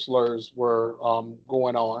racial slurs, were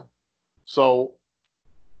going on. So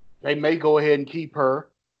they may go ahead and keep her.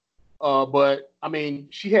 But I mean,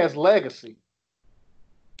 she has legacy.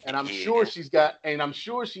 And I'm sure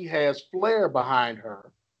she has flair behind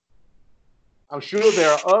her. I'm sure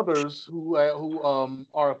there are others who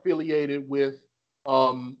are affiliated with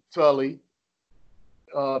Tully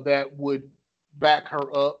that would back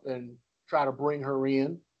her up and try to bring her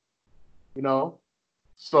in,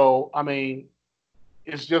 So, I mean,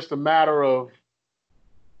 it's just a matter of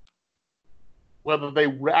whether they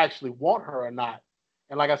actually want her or not.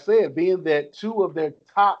 And like I said, being that two of their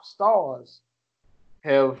top stars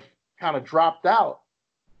have kind of dropped out,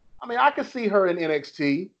 I mean, I can see her in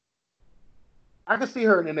NXT.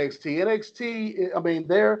 NXT, I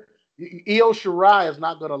mean, Io Shirai is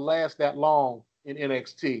not going to last that long in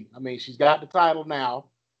NXT. I mean, she's got the title now.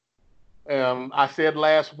 I said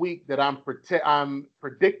last week that I'm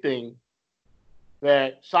predicting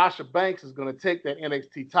that Sasha Banks is going to take that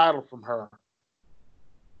NXT title from her,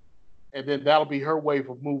 and then that'll be her way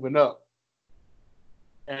of moving up.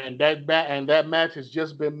 And that match has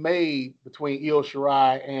just been made between Io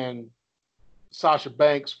Shirai and Sasha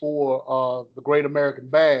Banks for the Great American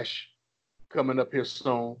Bash coming up here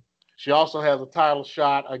soon. She also has a title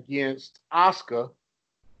shot against Asuka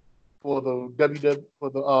for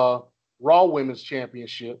the Raw Women's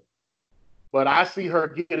Championship. But I see her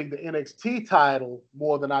getting the NXT title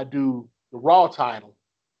more than I do the Raw title,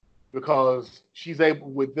 because she's able,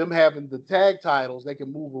 with them having the tag titles, they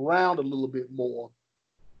can move around a little bit more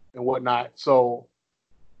and whatnot. So,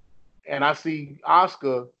 and I see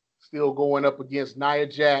Asuka still going up against Nia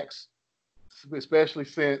Jax, especially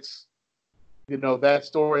since, that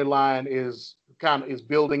storyline is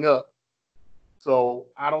building up. So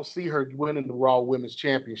I don't see her winning the Raw Women's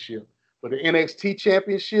Championship. But the NXT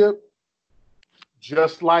Championship,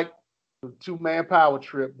 just like the two-man power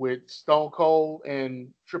trip with Stone Cold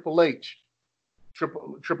and Triple H.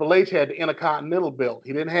 Triple H had the Intercontinental belt.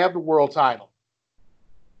 He didn't have the world title.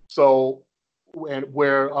 So, and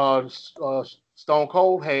where Stone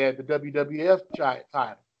Cold had the WWF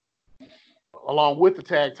title, along with the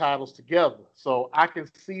tag titles together. So I can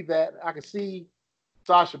see that. I can see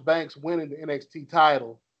Sasha Banks winning the NXT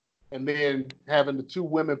title and then having the two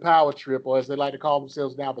women power trip, or as they like to call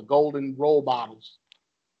themselves now, the Golden Role Models.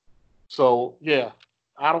 So yeah,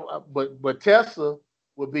 but Tessa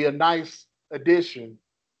would be a nice addition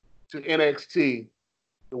to NXT,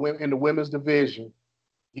 in the women's division.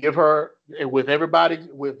 Give her, with everybody,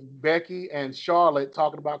 with Becky and Charlotte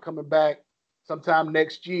talking about coming back sometime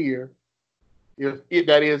next year,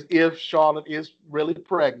 if Charlotte is really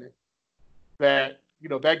pregnant, that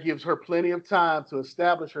gives her plenty of time to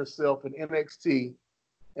establish herself in NXT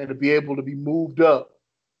and to be able to be moved up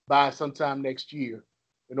by sometime next year,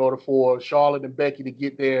 in order for Charlotte and Becky to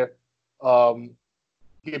get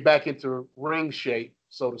back into ring shape,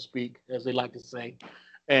 so to speak, as they like to say,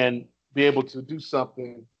 and be able to do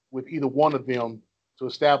something with either one of them to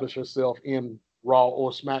establish herself in Raw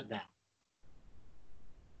or SmackDown.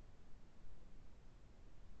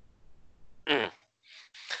 Yeah.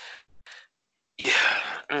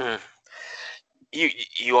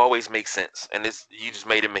 You always make sense, and you just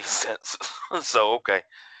made it make sense. So okay.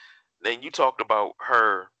 Then you talked about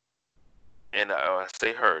her and I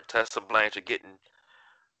say her, Tessa Blanchard getting,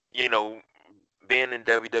 you know, being in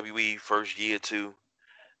WWE first year or two,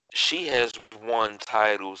 she has won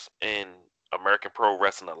titles in American Pro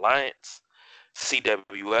Wrestling Alliance,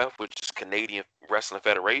 CWF, which is Canadian Wrestling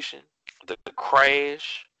Federation, the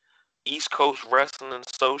Crash, East Coast Wrestling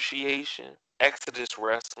Association, Exodus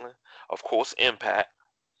Wrestling, of course, Impact,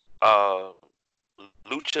 uh,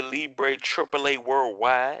 Lucha Libre, AAA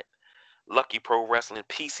Worldwide, Lucky Pro Wrestling,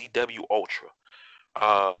 PCW Ultra,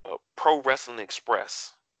 uh, Pro Wrestling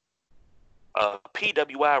Express.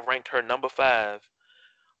 PWI ranked her number 5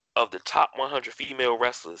 of the top 100 female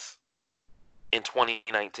wrestlers in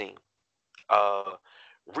 2019. Uh,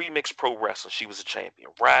 Remix Pro Wrestling, she was a champion.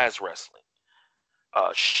 Rise Wrestling,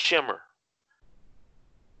 Shimmer,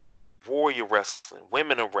 Warrior Wrestling,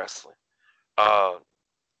 Women of Wrestling, uh,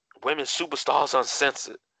 Women Superstars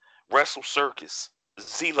Uncensored, Wrestle Circus,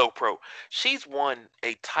 Zelo Pro. She's won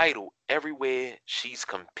a title everywhere she's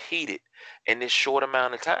competed in this short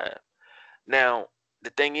amount of time. Now, the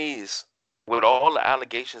thing is, with all the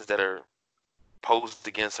allegations that are posed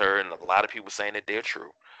against her, and a lot of people saying that they're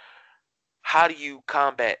true, how do you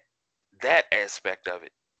combat that aspect of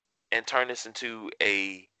it and turn this into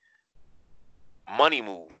a money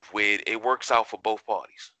move where it works out for both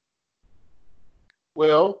parties?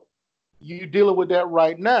 Well, you dealing with that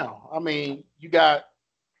right now. I mean, you got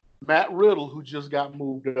Matt Riddle, who just got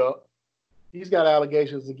moved up. He's got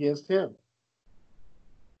allegations against him,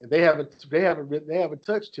 and they haven't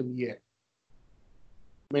touched him yet.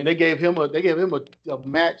 I mean, they gave him a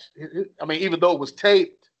match. I mean, even though it was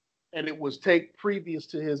taped and it was taped previous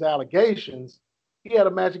to his allegations, he had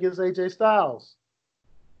a match against AJ Styles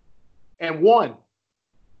and won.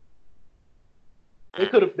 They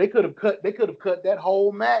could have cut that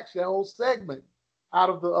whole match, that whole segment out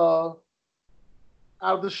of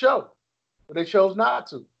the show, but they chose not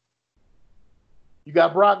to. You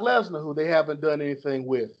got Brock Lesnar, who they haven't done anything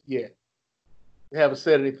with yet. They haven't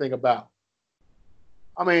said anything about.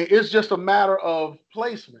 I mean, it's just a matter of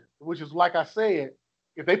placement, which is, like I said,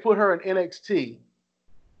 if they put her in NXT,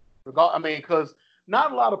 I mean, because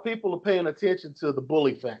not a lot of people are paying attention to the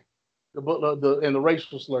bully thing, and the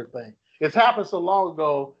racial slur thing. It's happened so long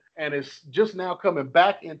ago, and it's just now coming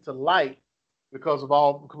back into light because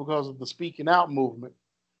of the speaking out movement.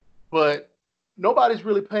 But nobody's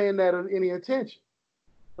really paying that any attention.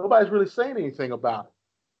 Nobody's really saying anything about it.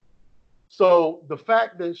 So the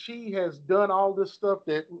fact that she has done all this stuff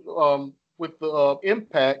that with the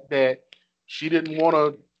Impact, that she didn't want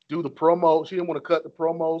to do the promo, she didn't want to cut the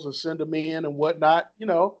promos and send them in and whatnot. You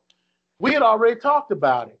know, we had already talked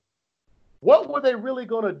about it. What were they really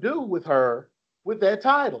going to do with her with that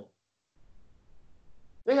title?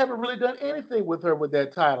 They haven't really done anything with her with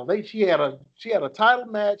that title. She had a title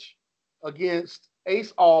match against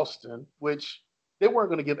Ace Austin, which they weren't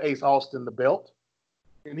going to give Ace Austin the belt,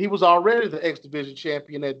 and he was already the X Division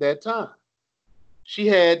champion at that time. She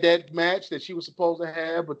had that match that she was supposed to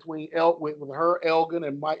have between with her, Elgin,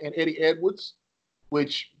 and Eddie Edwards,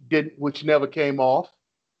 which never came off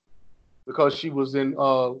because she was in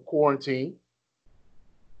quarantine.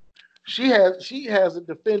 She hasn't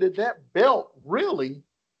defended that belt really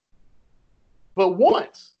but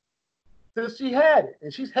once since she had it,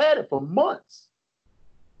 and she's had it for months.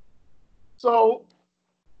 So,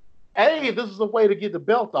 this is a way to get the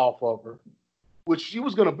belt off of her, which she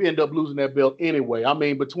was going to end up losing that belt anyway. I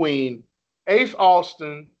mean, between Ace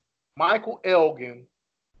Austin, Michael Elgin,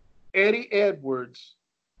 Eddie Edwards,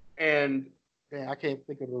 and I can't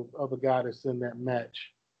think of the other guy that's in that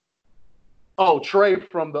match. Oh, Trey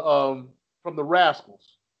from the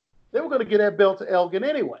Rascals. They were going to get that belt to Elgin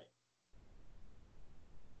anyway.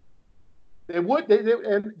 They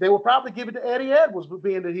would probably give it to Eddie Edwards,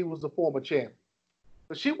 being that he was the former champion.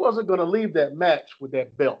 But she wasn't going to leave that match with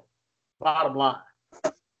that belt. Bottom line.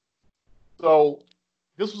 So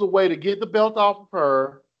this was a way to get the belt off of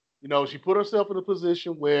her. You know, she put herself in a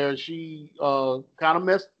position where she kind of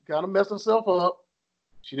messed herself up.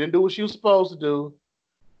 She didn't do what she was supposed to do,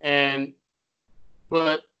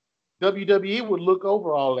 but WWE would look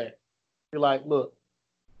over all that. Be like, look,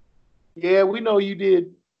 yeah, we know you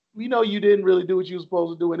did. We know you didn't really do what you were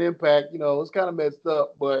supposed to do in Impact. You know, it's kind of messed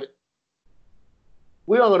up, but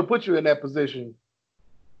we're not going to put you in that position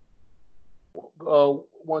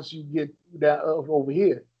once you get down over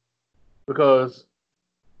here, because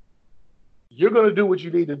you're going to do what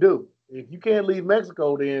you need to do. If you can't leave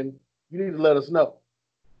Mexico, then you need to let us know.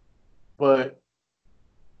 But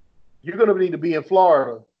you're going to need to be in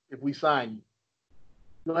Florida if we sign you.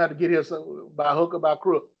 You're going to have to get here by hook or by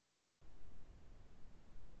crook.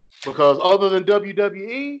 Because other than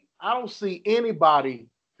WWE, I don't see anybody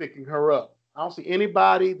picking her up. I don't see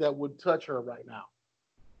anybody that would touch her right now.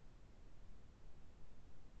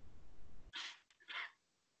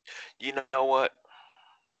 You know what?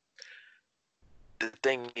 The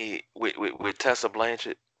thing is, with Tessa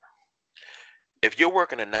Blanchard, if you're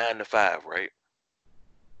working a 9 to 5, right,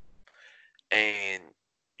 and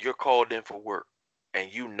you're called in for work,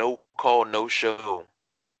 and you no call, no show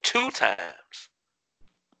 2 times,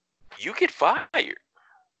 you get fired.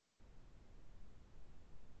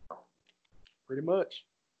 Pretty much.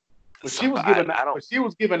 But So she was given I don't. but she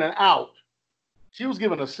was given an out. She was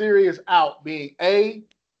given a serious out, being A,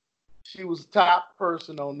 she was top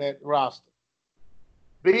person on that roster.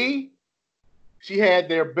 B, she had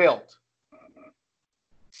their belt.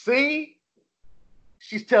 C,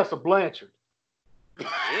 she's Tessa Blanchard.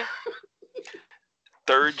 Yeah.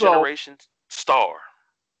 Third So, generation star.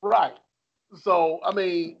 right. So, I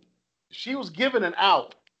mean, she was given an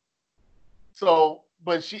out. So,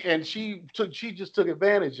 but she just took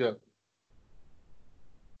advantage of it.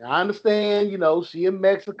 Now, I understand, she in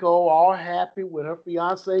Mexico, all happy with her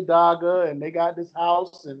fiance Daga, and they got this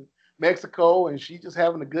house in Mexico, and she just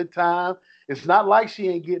having a good time. It's not like she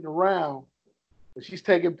ain't getting around, but she's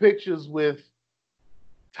taking pictures with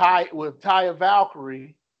Taya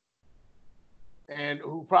Valkyrie, and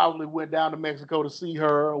who probably went down to Mexico to see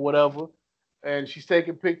her or whatever. And she's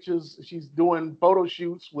taking pictures. She's doing photo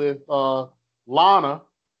shoots with Lana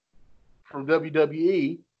from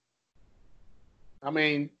WWE. I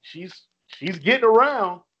mean, she's getting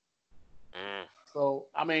around. Mm. So,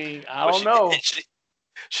 I mean, I But don't know.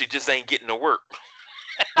 she just ain't getting to work.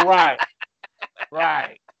 Right.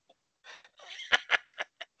 Right.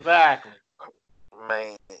 Exactly.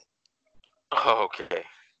 Man. Okay.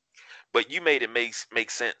 But you made it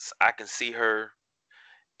make sense. I can see her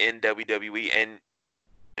in WWE, and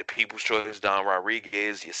the People's Choice, Don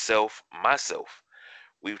Rodriguez, yourself, myself.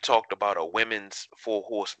 We've talked about a women's 4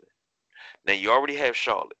 horsemen. Now you already have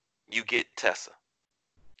Charlotte. You get Tessa.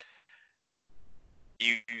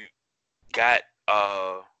 You got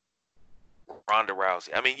Ronda Rousey.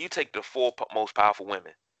 I mean, you take the 4 most powerful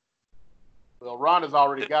women. Well, Ronda's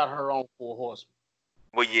already got her own 4 horsemen.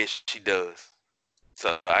 Well, yes, she does.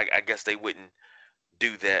 So I guess they wouldn't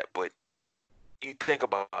do that. But you think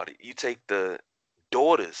about it. You take the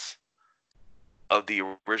daughters of the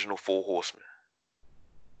original 4 horsemen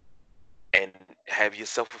and have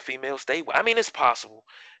yourself a female stable. I mean, it's possible.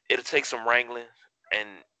 It'll take some wrangling,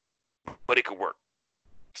 but it could work.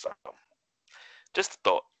 So, just a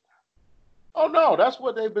thought. Oh no, that's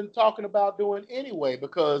what they've been talking about doing anyway.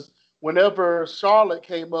 Because whenever Charlotte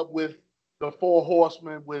came up with the 4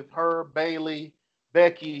 horsemen with her, Bayley,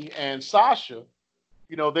 Becky, and Sasha,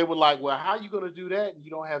 they were like, "Well, how are you going to do that? And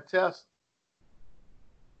you don't have Tessa."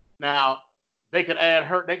 Now they could add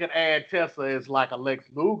her. They could add Tessa as like a Lex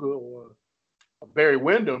Luger or a Barry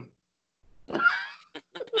Windham.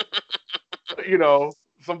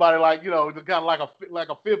 Somebody like kind of like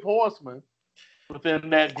a 5th horseman within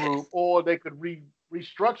that group, or they could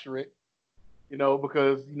restructure it,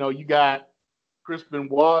 because you got Chris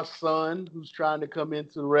Benoit's son who's trying to come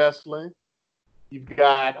into wrestling. You've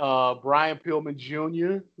got Brian Pillman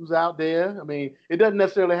Jr. who's out there. I mean, it doesn't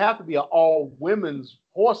necessarily have to be an all women's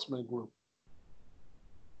horseman group.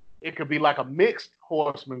 It could be like a mixed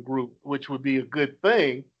horseman group, which would be a good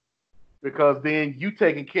thing, because then you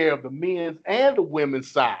taking care of the men's and the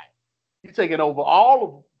women's side. You're taking over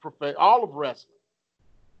all of wrestling.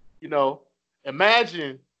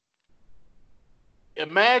 Imagine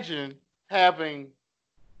having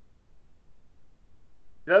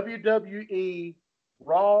WWE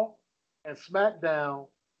Raw and SmackDown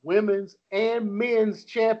women's and men's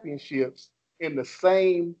championships in the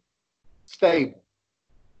same stable.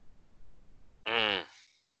 Mm.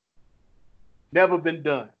 Never been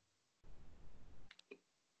done.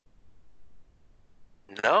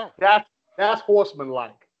 No. That's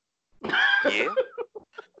horseman-like. Yeah.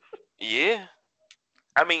 Yeah.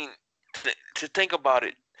 I mean, to think about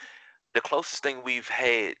it, the closest thing we've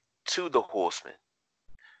had to the Horsemen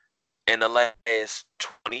in the last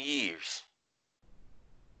 20 years,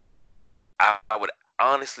 I would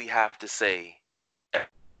honestly have to say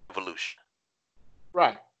Evolution.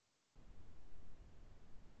 Right.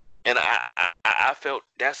 And I felt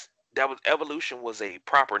Evolution was a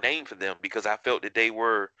proper name for them, because I felt that they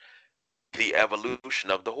were the evolution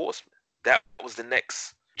of the Horsemen. That was the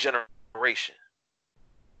next generation.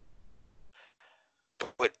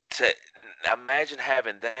 But to imagine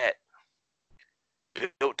having that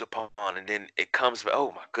built upon, and then it comes back.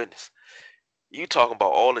 Oh my goodness, you talking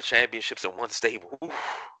about all the championships in one stable? Oof.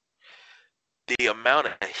 The amount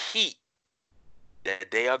of heat that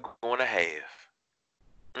they are going to have.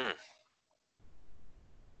 Mm.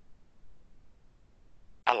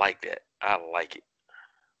 I like that. I like it.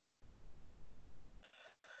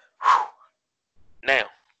 Whew. Now,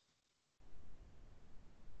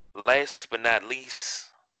 last but not least,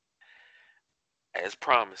 as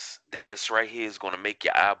promised, this right here is going to make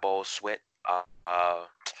your eyeballs sweat.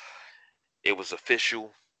 It was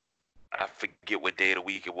official. I forget what day of the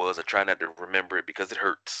week it was. I try not to remember it because it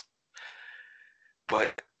hurts.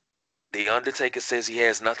 But The Undertaker says he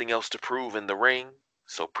has nothing else to prove in the ring,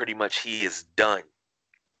 so pretty much he is done.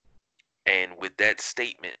 And with that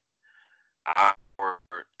statement, our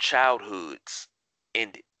childhoods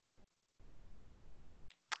ended.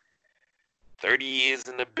 30 years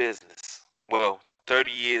in the business. Well,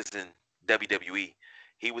 30 years in WWE.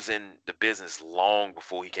 He was in the business long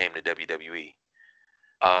before he came to WWE.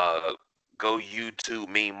 Uh, Go YouTube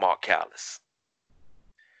me, Mark Callis.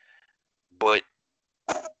 But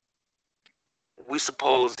we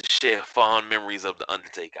supposed to share fond memories of the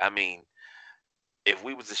Undertaker. I mean, if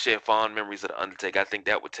we was to share fond memories of the Undertaker, I think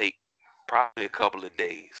that would take probably a couple of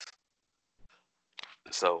days.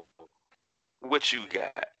 So, what you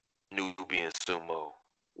got, Nubian Sumo?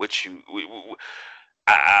 What you?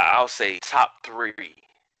 I'll say top 3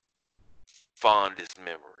 fondest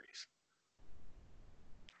memories.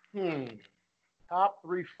 Top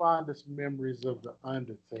 3 fondest memories of the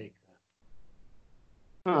Undertaker.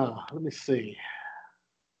 Let me see.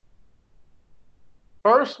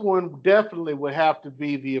 First one definitely would have to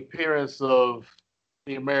be the appearance of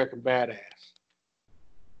the American Badass.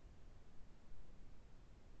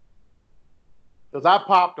 Because I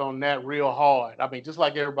popped on that real hard. I mean, just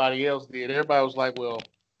like everybody else did. Everybody was like, well,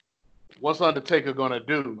 what's Undertaker going to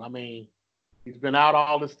do? I mean, he's been out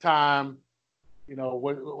all this time. You know,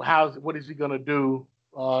 what is he going to do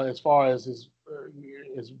as far as his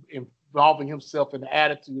involving himself in the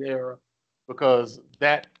Attitude Era? Because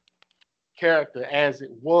that character as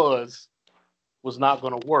it was not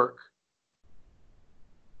going to work.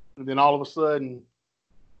 And then all of a sudden,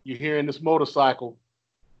 you're hearing this motorcycle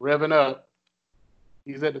revving up.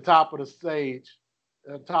 He's at the top of the stage,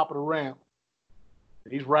 at the top of the ramp.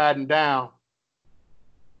 He's riding down,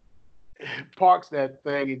 parks that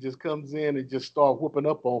thing, and just comes in and just start whooping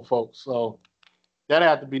up on folks. So that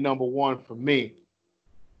had to be number 1 for me.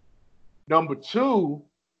 Number 2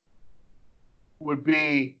 would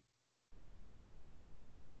be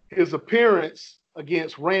his appearance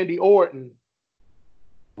against Randy Orton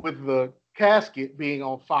with the casket being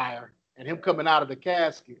on fire and him coming out of the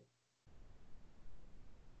casket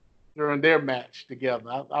during their match together.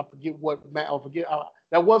 I forget what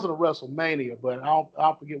that wasn't a WrestleMania, but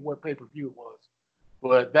I'll forget what pay-per-view it was.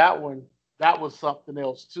 But that was something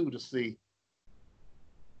else too to see.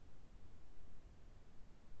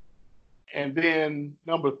 And then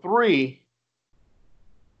number three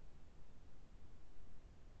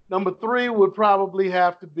would probably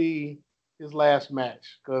have to be his last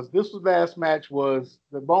match, because this last match was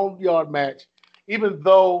the Boneyard match. Even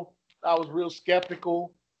though I was real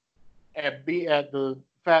skeptical at the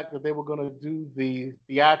fact that they were going to do the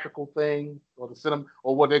theatrical thing or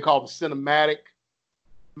what they call the cinematic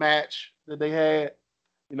match that they had,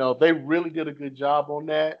 they really did a good job on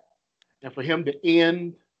that. And for him to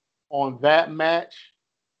end on that match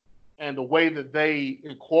and the way that they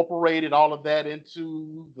incorporated all of that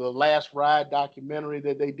into the Last Ride documentary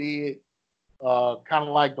that they did, kind of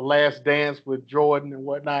like The Last Dance with Jordan and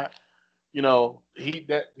whatnot,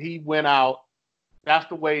 he went out. That's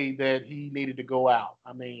the way that he needed to go out.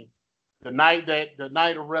 I mean, the night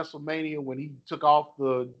of WrestleMania, when he took off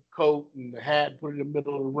the coat and the hat and put it in the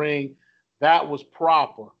middle of the ring, that was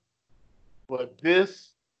proper. But the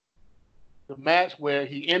match where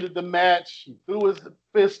he ended the match, he threw his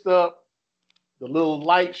fist up, the little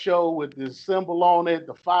light show with the symbol on it,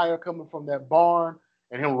 the fire coming from that barn,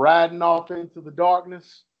 and him riding off into the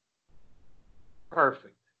darkness.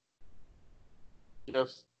 Perfect.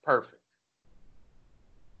 Just perfect.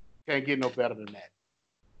 Can't get no better than that.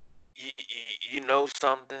 You know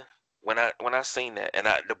something? When I seen that, and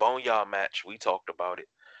the Boneyard match, we talked about it.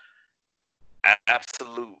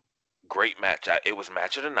 Absolute great match. It was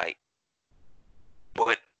match of the night.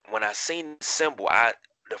 But when I seen the symbol,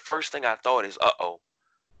 the first thing I thought is,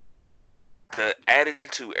 the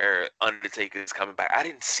Attitude Era Undertaker is coming back. I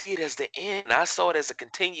didn't see it as the end. I saw it as a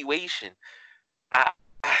continuation.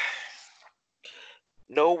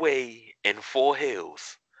 No way in 4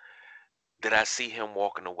 hills did I see him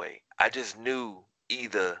walking away. I just knew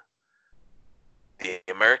either the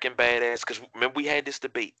American Badass, because remember we had this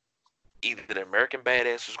debate, either the American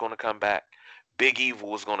Badass was going to come back, Big Evil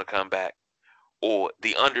was going to come back, or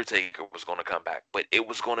the Undertaker was going to come back. But it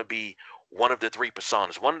was going to be one of the 3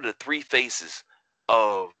 personas, one of the 3 faces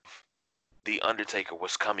of The Undertaker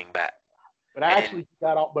was coming back. But actually,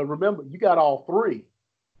 but remember, you got all three.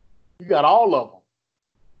 You got all of them.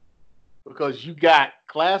 Because you got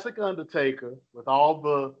classic Undertaker with all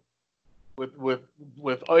the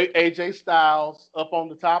with AJ Styles up on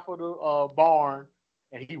the top of the barn,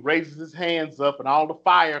 and he raises his hands up, and all the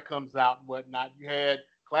fire comes out and whatnot. You had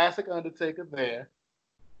classic Undertaker there.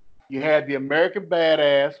 You had the American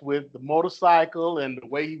Badass with the motorcycle and the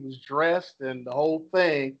way he was dressed and the whole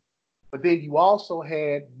thing. But then you also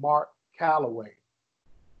had Mark Calloway,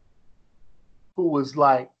 who was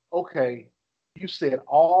like, okay, you said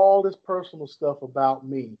all this personal stuff about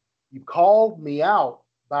me. You called me out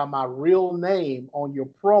by my real name on your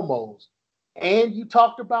promos, and you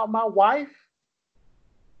talked about my wife.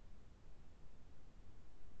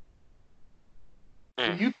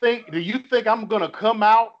 Do you think I'm gonna come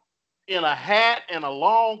out in a hat and a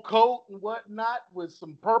long coat and whatnot with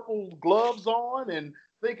some purple gloves on and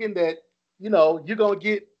thinking that, you're gonna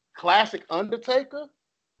get classic Undertaker?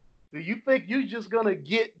 Do you think you're just gonna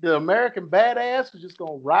get the American Badass who's just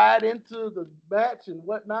gonna ride into the match and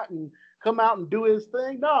whatnot and come out and do his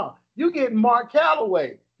thing? No, you getting Mark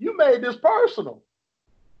Calloway. You made this personal.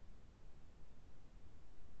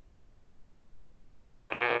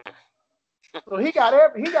 So AJ got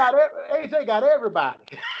everybody.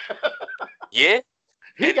 Yeah,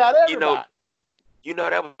 he got everybody.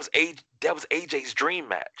 That was AJ's dream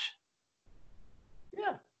match.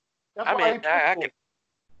 Yeah, I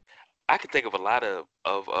can think of a lot of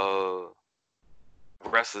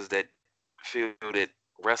wrestlers that feel that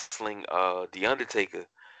wrestling The Undertaker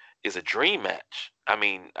is a dream match. I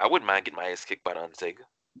mean, I wouldn't mind getting my ass kicked by The Undertaker.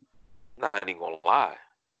 I'm not even gonna lie.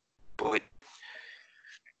 But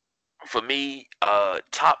for me,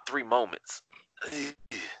 top 3 moments.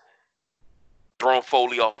 Throwing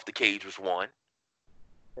Foley off the cage was one.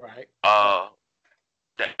 Right. I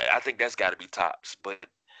think that's got to be tops. But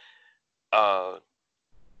the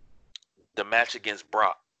match against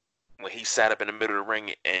Brock, when he sat up in the middle of the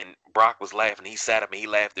ring and Brock was laughing, he sat up and he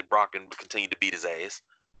laughed at Brock and continued to beat his ass.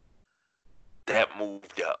 That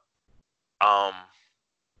moved up.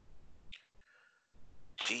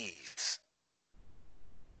 Jeez.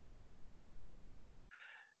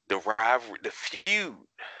 The rivalry, the feud,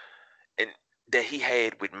 and that he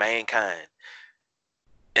had with Mankind,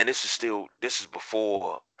 and this is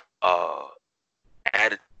before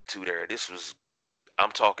Attitude Era.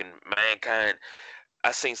 I'm talking Mankind.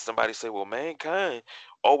 I seen somebody say, well, Mankind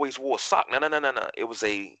always wore a sock. No. It was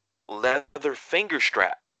a leather finger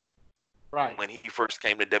strap. Right. When he first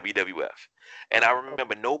came to WWF. And I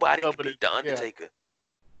remember nobody could beat The Undertaker.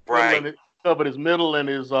 Yeah. Right. Covered his middle and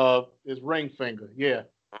his ring finger. Yeah.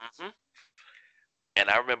 Mm-hmm. And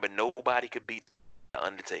I remember nobody could beat The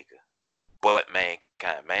Undertaker but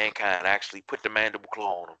Mankind. Mankind actually put the mandible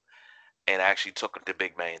claw on him and actually took the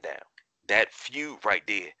big man down. That feud right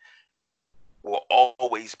there will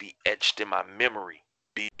always be etched in my memory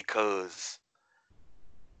because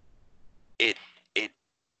it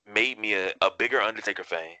made me a bigger Undertaker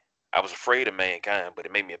fan. I was afraid of Mankind, but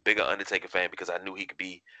it made me a bigger Undertaker fan because I knew he could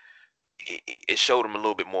be. It showed him a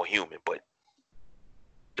little bit more human. But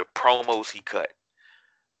the promos he cut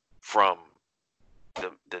from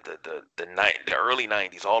the early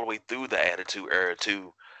 '90s all the way through the Attitude Era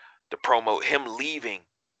to the promo, him leaving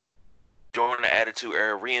during the Attitude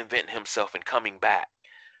Era, reinventing himself and coming back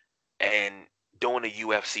and doing the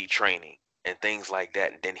UFC training and things like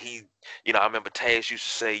that. And then he, I remember Taz used to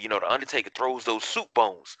say, the Undertaker throws those soup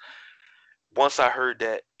bones. Once I heard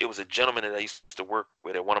that, it was a gentleman that I used to work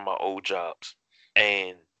with at one of my old jobs.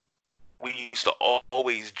 And we used to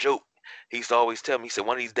always joke. He used to always tell me, he said,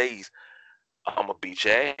 one of these days, I'm going to beat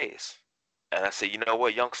your ass. And I said, you know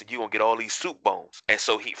what, youngster, you going to get all these soup bones. And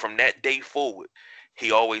so from that day forward,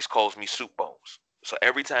 he always calls me soup bones. So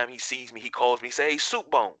every time he sees me, he calls me, say, hey, soup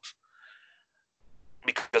bones.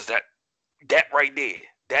 Because that right there,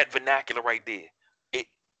 that vernacular right there,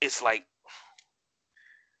 it's like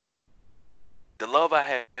the love I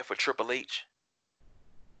have for Triple H,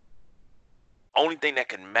 only thing that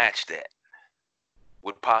can match that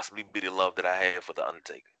would possibly be the love that I have for The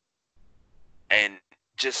Undertaker. And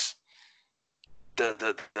just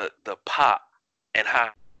the pop and how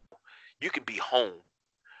you could be home,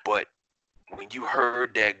 but when you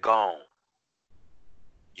heard that gong,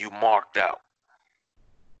 you marked out.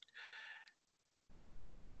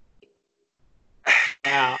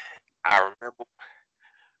 Now, I remember.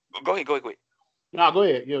 Go ahead. No, go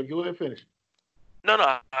ahead. Go ahead and finish. No.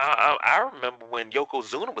 I remember when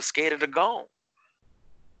Yokozuna was scared of the gong.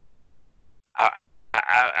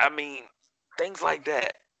 I mean, things like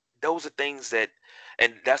that. Those are things that,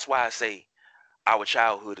 and that's why I say, our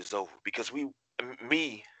childhood is over because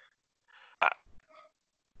me,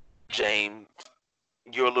 James,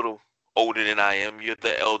 you're a little older than I am. You're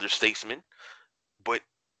the elder statesman. But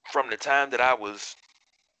from the time that I was,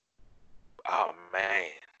 oh man,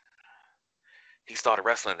 he started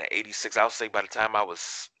wrestling at 86. I would say by the time I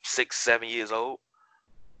was 6, 7 years old,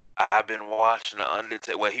 I've been watching the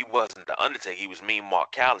Undertaker. Well, he wasn't the Undertaker. He was Mean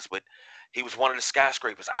Mark Callis, but he was one of the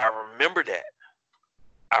skyscrapers. I remember that.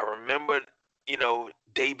 I remember,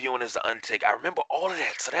 debuting as the Undertaker. I remember all of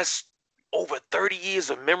that. So that's over 30 years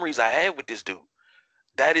of memories I had with this dude.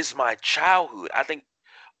 That is my childhood. I think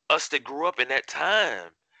us that grew up in that time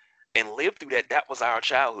and lived through that, that was our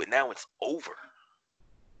childhood. Now it's over.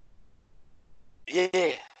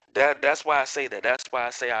 Yeah, that's why I say that. That's why I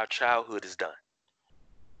say our childhood is done.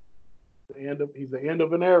 He's the end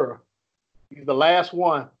of an era. He's the last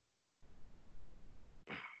one.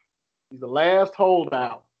 He's the last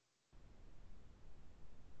holdout.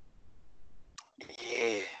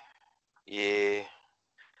 Yeah.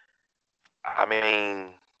 I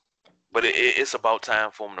mean, but it's about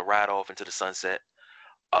time for him to ride off into the sunset.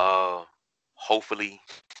 Hopefully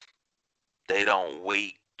they don't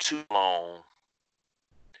wait too long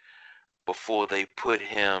before they put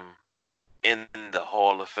him in the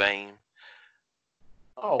Hall of Fame.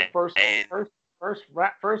 Oh, first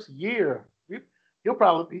year. He'll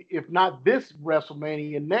probably be, if not this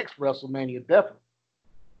WrestleMania, next WrestleMania, definitely.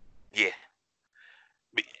 Yeah.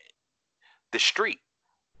 The street.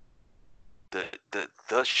 The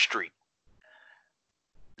street.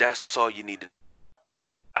 That's all you need to.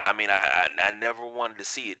 I mean, I never wanted to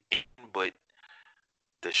see it, but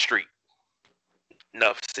the street.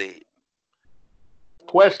 Enough said.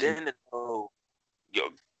 Question.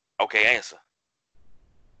 Okay, answer.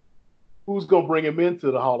 Who's gonna bring him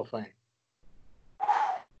into the Hall of Fame?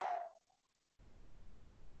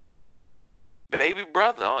 Baby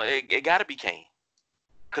brother, it got to be Kane.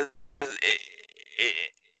 Because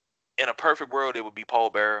in a perfect world, it would be Paul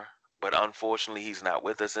Bearer, but unfortunately, he's not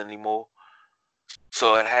with us anymore.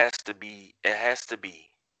 So it has to be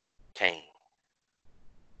Kane.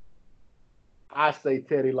 I say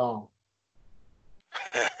Teddy Long.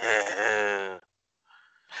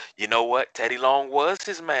 You know what? Teddy Long was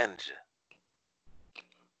his manager.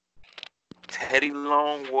 Teddy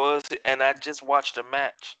Long was, and I just watched a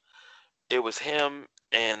match. It was him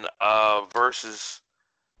and versus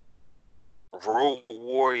Road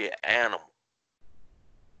Warrior Animal.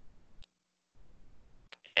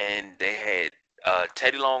 And they had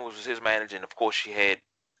Teddy Long was his manager, and of course she had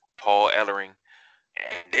Paul Ellering,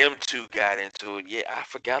 and them two got into it. Yeah, I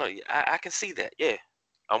forgot. I can see that. Yeah,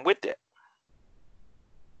 I'm with that.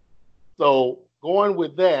 So going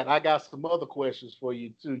with that, I got some other questions for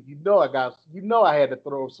you too. I had to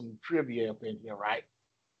throw some trivia up in here, right?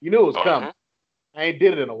 You knew it was coming. I ain't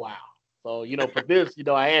did it in a while. So, for this,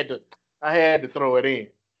 I had to throw it in.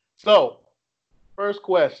 So, first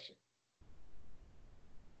question.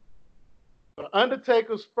 The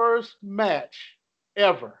Undertaker's first match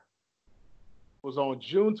ever was on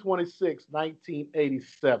June 26,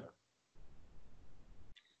 1987.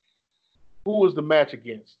 Who was the match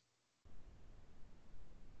against?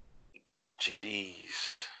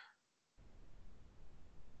 Jeez.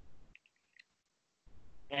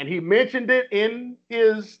 And he mentioned it in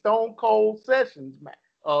his Stone Cold Sessions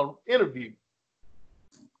interview.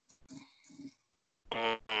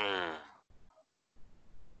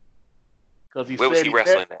 Because Where was he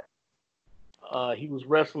wrestling at? He was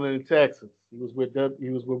wrestling in Texas. He was with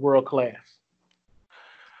World Class.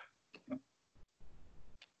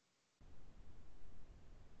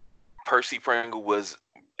 Percy Pringle was,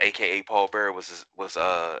 aka Paul Bearer, was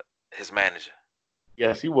his manager.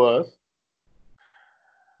 Yes, he was.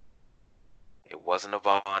 It wasn't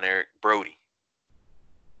Von Erich Brody.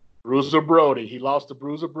 Bruiser Brody. He lost to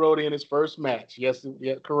Bruiser Brody in his first match. Yes,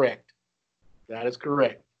 correct. That is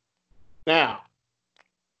correct. Now,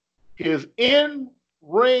 his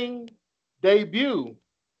in-ring debut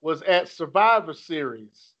was at Survivor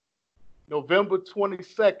Series, November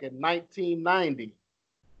 22nd, 1990.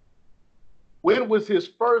 When was his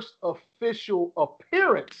first official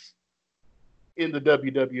appearance in the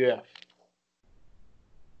WWF?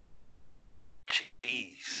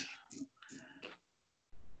 Jeez.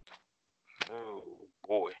 Oh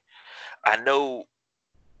boy. I know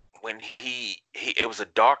when it was a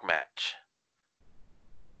dark match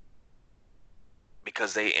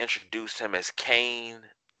because they introduced him as Kane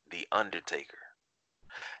the Undertaker.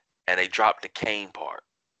 And they dropped the Kane part.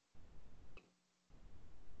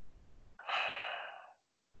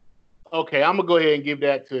 Okay, I'm going to go ahead and give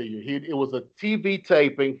that to you. It was a TV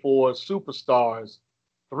taping for Superstars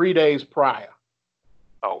 3 days prior.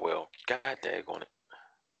 Oh well, god daggone it.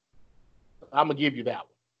 I'm gonna give you that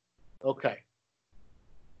one. Okay.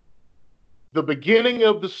 The beginning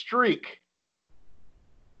of the streak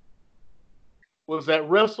was at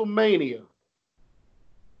WrestleMania,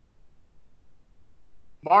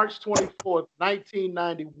 March 24th,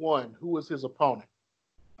 1991. Who was his opponent?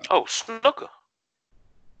 Oh, Snooker.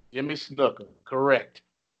 Jimmy Snuka. Correct.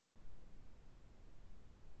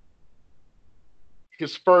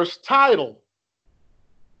 His first title.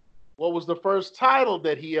 What was the first title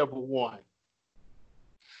that he ever won?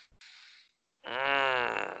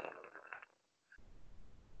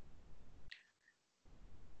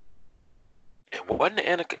 It wasn't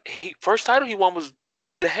the first title he won was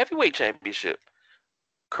the heavyweight championship.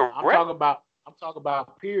 Correct. I'm talking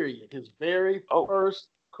about period. His very Oh. first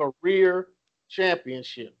career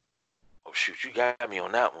championship. Oh shoot, you got me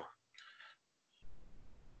on that one.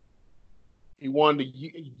 He won the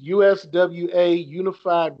USWA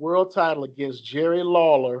Unified World Title against Jerry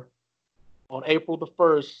Lawler on April the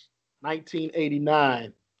 1st,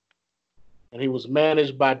 1989. And he was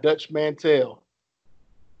managed by Dutch Mantell.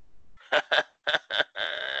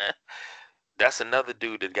 That's another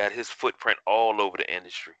dude that got his footprint all over the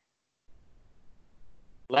industry.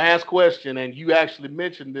 Last question, and you actually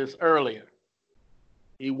mentioned this earlier.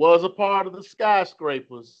 He was a part of the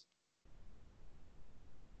Skyscrapers,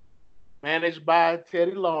 managed by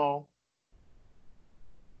Teddy Long.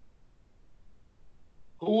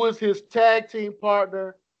 Who was his tag team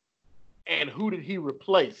partner, and who did he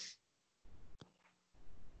replace?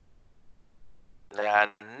 Now I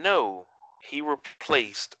know he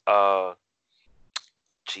replaced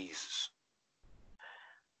Jesus.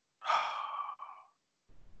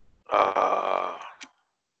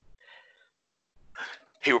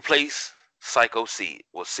 He replaced Psycho Sid,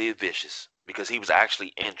 or Sid Vicious, because he was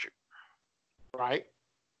actually injured. Right.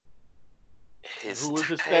 Who was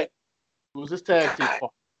his tag team partner?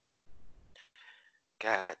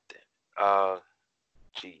 God damn.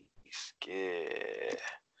 Jeez. Yeah.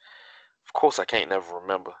 Of course I can't never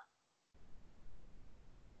remember.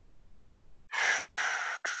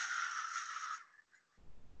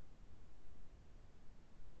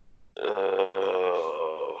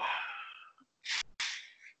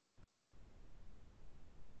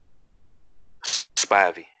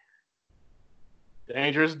 Spivey.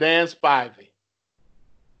 Dangerous Dan Spivey.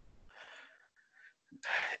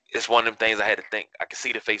 It's one of them things I had to think. I could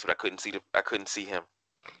see the face, but I couldn't see him.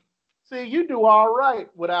 See, you do all right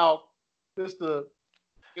without Mr.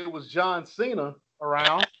 It was John Cena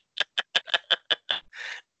around.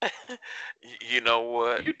 You know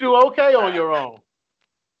what? You do okay on your own.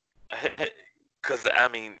 Because I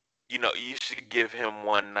mean, you should give him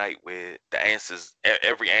one night with the answers.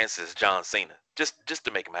 Every answer is John Cena, just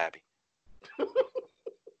to make him happy.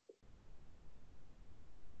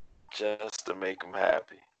 Just to make him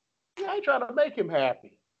happy. Yeah, I ain't trying to make him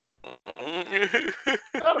happy. I'm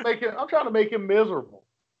trying to make him miserable.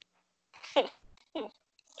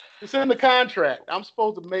 It's in the contract. I'm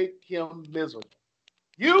supposed to make him miserable.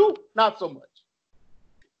 You, not so much.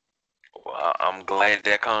 Well, I'm glad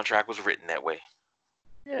that contract was written that way.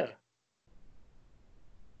 Yeah.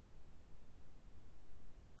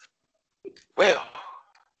 Well,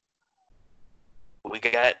 we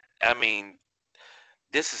got, I mean,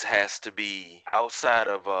 this has to be outside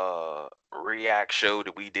of a React show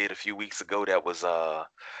that we did a few weeks ago that was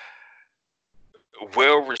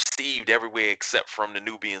well received everywhere except from the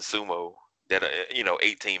Nubian Sumo that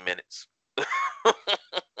 18 minutes.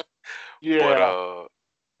 Yeah.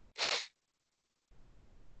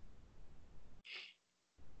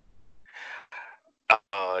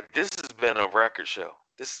 But this has been a record show.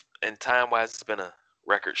 This, in time-wise, it's been a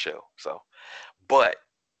record show. So, but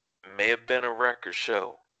may have been a record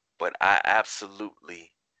show, but I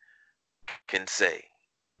absolutely can say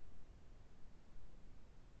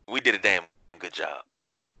we did a damn good job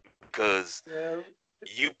because it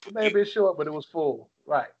may be short, but it was full,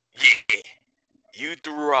 right? Yeah, you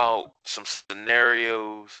threw out some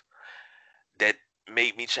scenarios that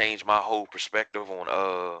made me change my whole perspective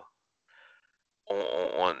on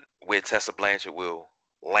where Tessa Blanchard will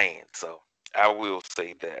land. So I will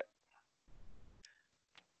say that.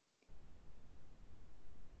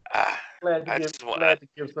 Glad to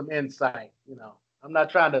give some insight. I'm not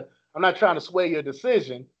trying to sway your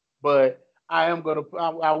decision, but I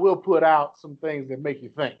will put out some things that make you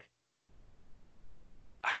think.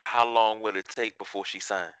 How long will it take before she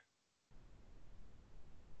signed?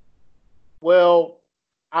 Well,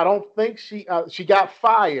 I don't think she got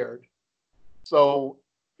fired, so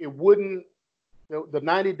it wouldn't, the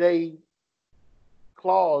 90-day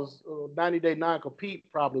clause, 90-day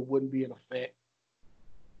non-compete probably wouldn't be in effect.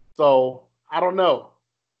 So I don't know.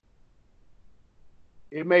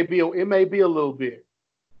 It may be a little bit,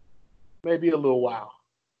 maybe a little while.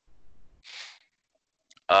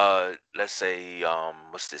 Let's say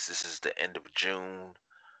what's this? This is the end of June.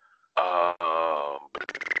 July,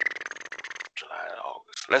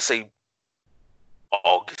 August. Let's say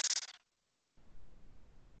August.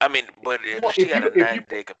 I mean, but if she had a If you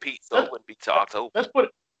 90-day compete, so it wouldn't be till October.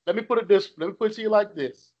 let me put it to you like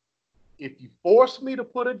this. If you force me to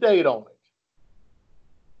put a date on it,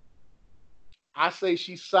 I say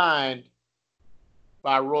she's signed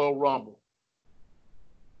by Royal Rumble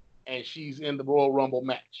and she's in the Royal Rumble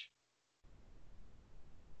match.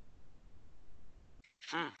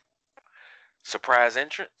 Surprise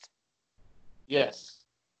entrance? Yes.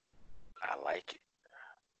 I like it.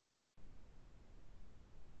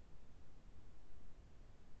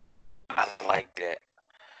 I like that.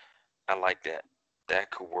 I like that.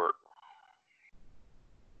 That could work.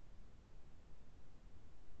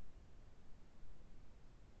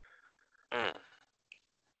 Mm.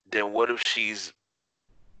 Then what if she's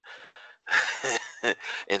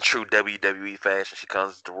in true WWE fashion? She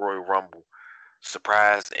comes to Royal Rumble,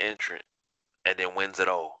 surprise entrant, and then wins it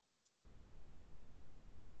all.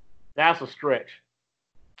 That's a stretch.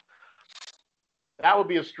 That would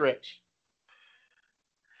be a stretch.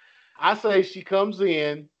 I say she comes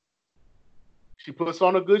in, she puts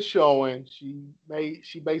on a good showing. She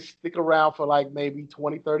may stick around for like maybe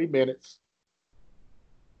 20, 30 minutes.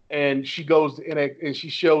 And she goes to NXT and she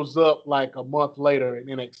shows up like a month later in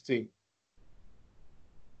NXT.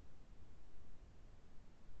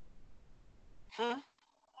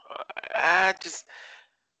 I just,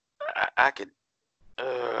 I could.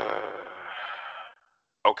 Uh,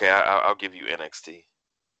 okay, I'll give you NXT.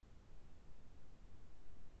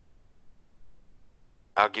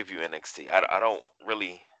 I'll give you NXT. I don't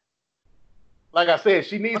really. Like I said,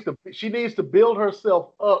 she needs to build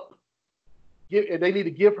herself up. They need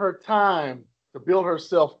to give her time to build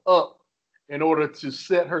herself up in order to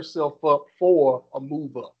set herself up for a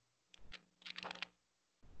move up.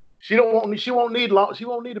 She won't need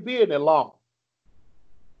to be in there long.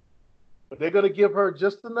 But they're going to give her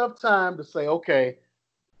just enough time to say, okay,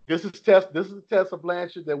 this is Tessa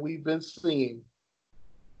Blanchard that we've been seeing.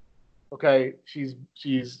 Okay, she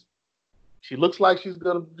looks like she's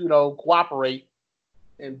going to, cooperate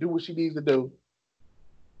and do what she needs to do.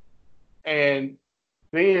 And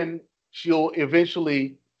then she'll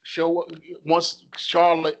eventually show up once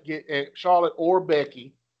Charlotte or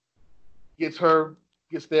Becky gets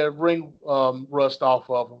their ring rust off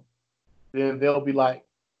of them. Then they'll be like,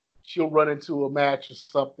 she'll run into a match or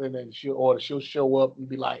something, and she'll show up and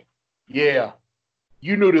be like, "Yeah,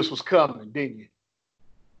 you knew this was coming, didn't you?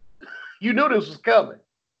 You knew this was coming.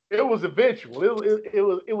 It was eventual.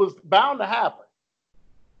 It was bound to happen,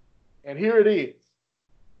 and here it is."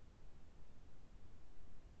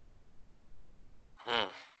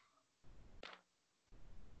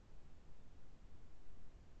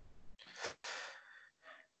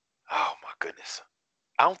 Oh my goodness.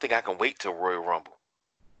 I don't think I can wait till Royal Rumble.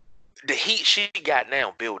 The heat she got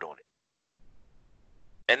now, build on it.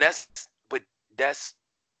 And that's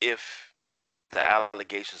if the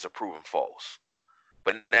allegations are proven false.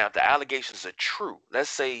 But now if the allegations are true, let's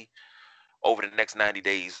say over the next 90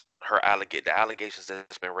 days, the allegations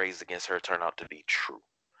that's been raised against her turn out to be true.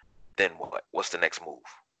 Then what? What's the next move?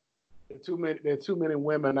 There are too many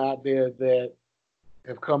women out there that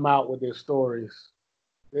have come out with their stories.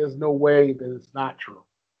 There's no way that it's not true.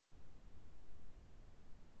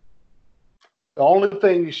 The only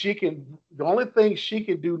thing she can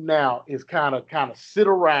do now is kind of sit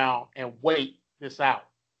around and wait this out,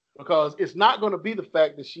 because it's not going to be the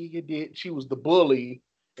fact that she was the bully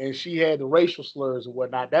and she had the racial slurs and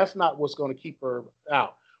whatnot. That's not what's going to keep her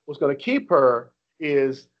out. What's going to keep her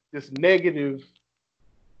is this negative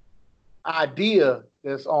idea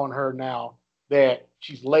that's on her now, that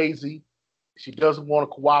she's lazy, she doesn't want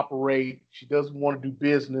to cooperate, she doesn't want to do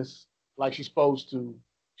business like she's supposed to.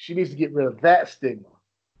 She needs to get rid of that stigma.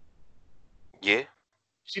 Yeah.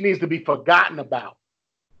 She needs to be forgotten about.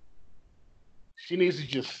 She needs to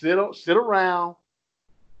just sit around,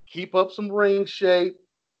 keep up some ring shape,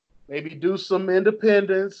 maybe do some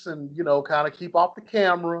independence, and kind of keep off the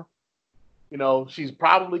camera. She's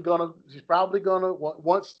probably gonna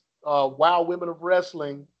once Wild Women of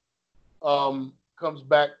Wrestling comes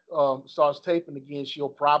back, starts taping again, she'll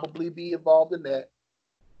probably be involved in that.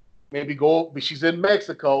 Maybe she's in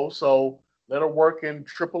Mexico, so let her work in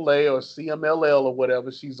AAA or CMLL or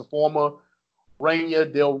whatever. She's a former Reina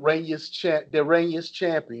del Reyes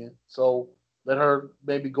champion, so Let her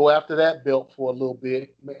maybe go after that belt for a little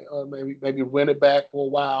bit, maybe win it back for a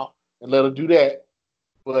while, and let her do that.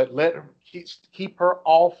 But let her keep her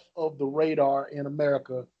off of the radar in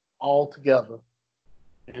America altogether.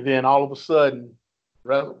 And then all of a sudden,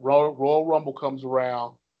 Royal Rumble comes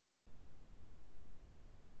around.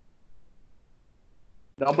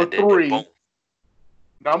 Number three,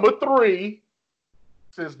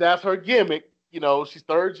 since that's her gimmick, she's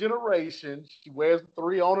third generation. She wears the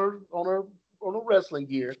 3 on her wrestling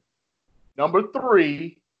gear. Number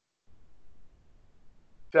 3,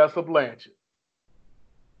 Tessa Blanchard.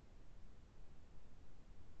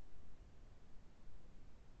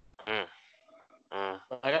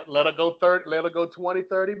 Let her go 20,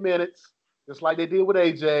 30 minutes, just like they did with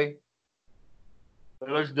AJ.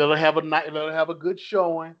 Let her have a good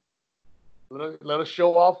showing. Let her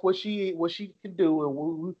show off what she can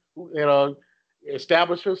do, and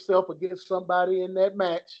establish herself against somebody in that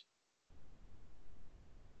match,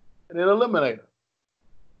 and then eliminate her.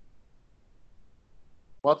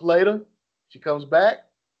 A month later, she comes back.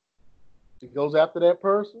 She goes after that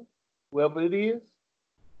person, whoever it is.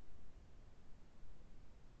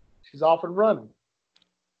 She's off and running.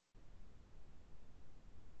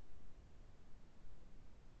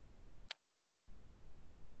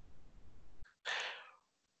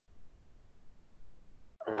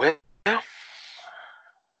 Well,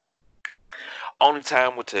 only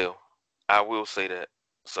time will tell. I will say that.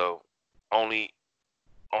 So only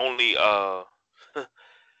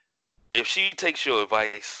if she takes your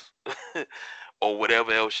advice or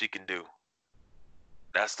whatever else she can do,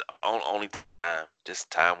 that's the only time.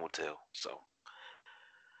 Just time will tell. So,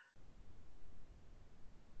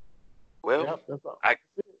 well, Yep, that's all. I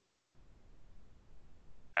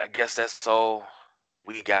guess that's all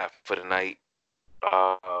we got for tonight.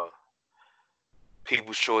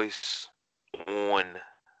 People's Choice on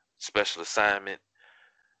special assignment.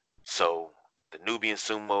 So the Nubian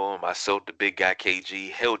Sumo and myself, the big guy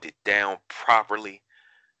KG, held it down properly.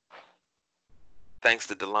 Thanks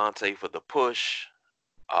to Delonte for the push.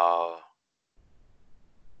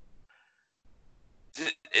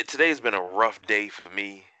 Today's been a rough day for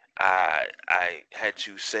me. I had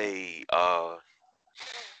to say I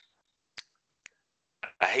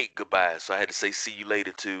hate goodbyes, so I had to say see you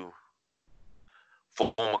later to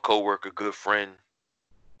former coworker, good friend.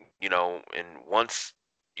 And once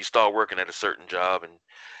you start working at a certain job and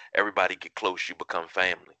everybody get close, you become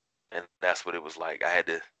family, and that's what it was like. I had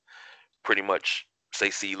to pretty much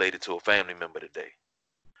say see you later to a family member today.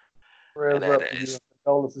 Prayers up to you.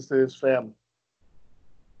 Condolences to his family.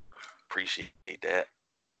 Appreciate that.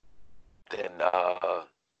 Then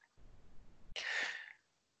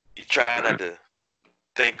you try not to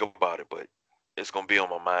think about it, but it's gonna be on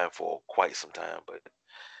my mind for quite some time. But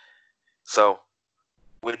so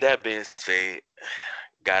with that being said,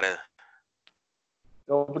 gotta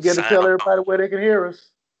don't forget to tell everybody where they can hear us.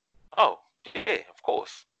 Oh, yeah, of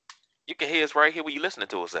course. You can hear us right here where you're listening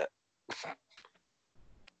to us at.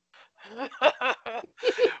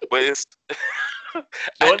 But it's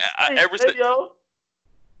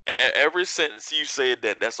ever since you said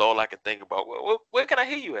that, that's all I can think about. Where can I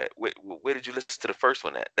hear you at? Where did you listen to the first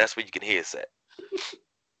one at? That's where you can hear us at.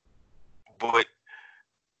 But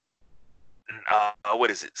what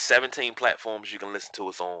is it? 17 platforms you can listen to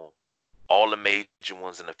us on. All the major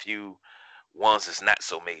ones and a few ones that's not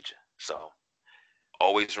so major. So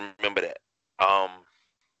always remember that. I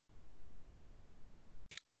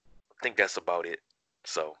think that's about it.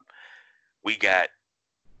 So we got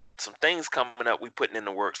some things coming up we putting in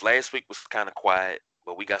the works. Last week was kind of quiet,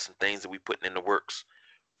 but we got some things that we putting in the works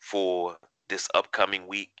for this upcoming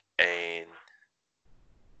week, and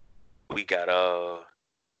we got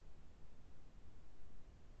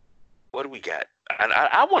what do we got?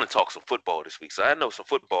 I want to talk some football this week, so I know some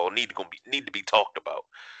football need to be talked about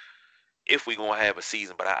if we're gonna have a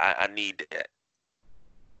season. But I need that.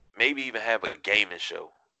 Maybe even have a gaming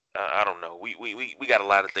show. I don't know. We got a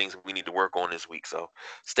lot of things we need to work on this week, so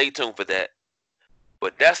stay tuned for that.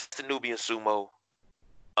 But that's the Nubian Sumo.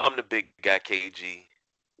 I'm the big guy KG.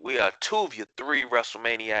 We are 2 of your 3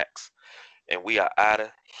 WrestleManiacs, and we are out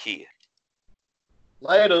of here.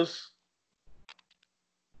 Laters.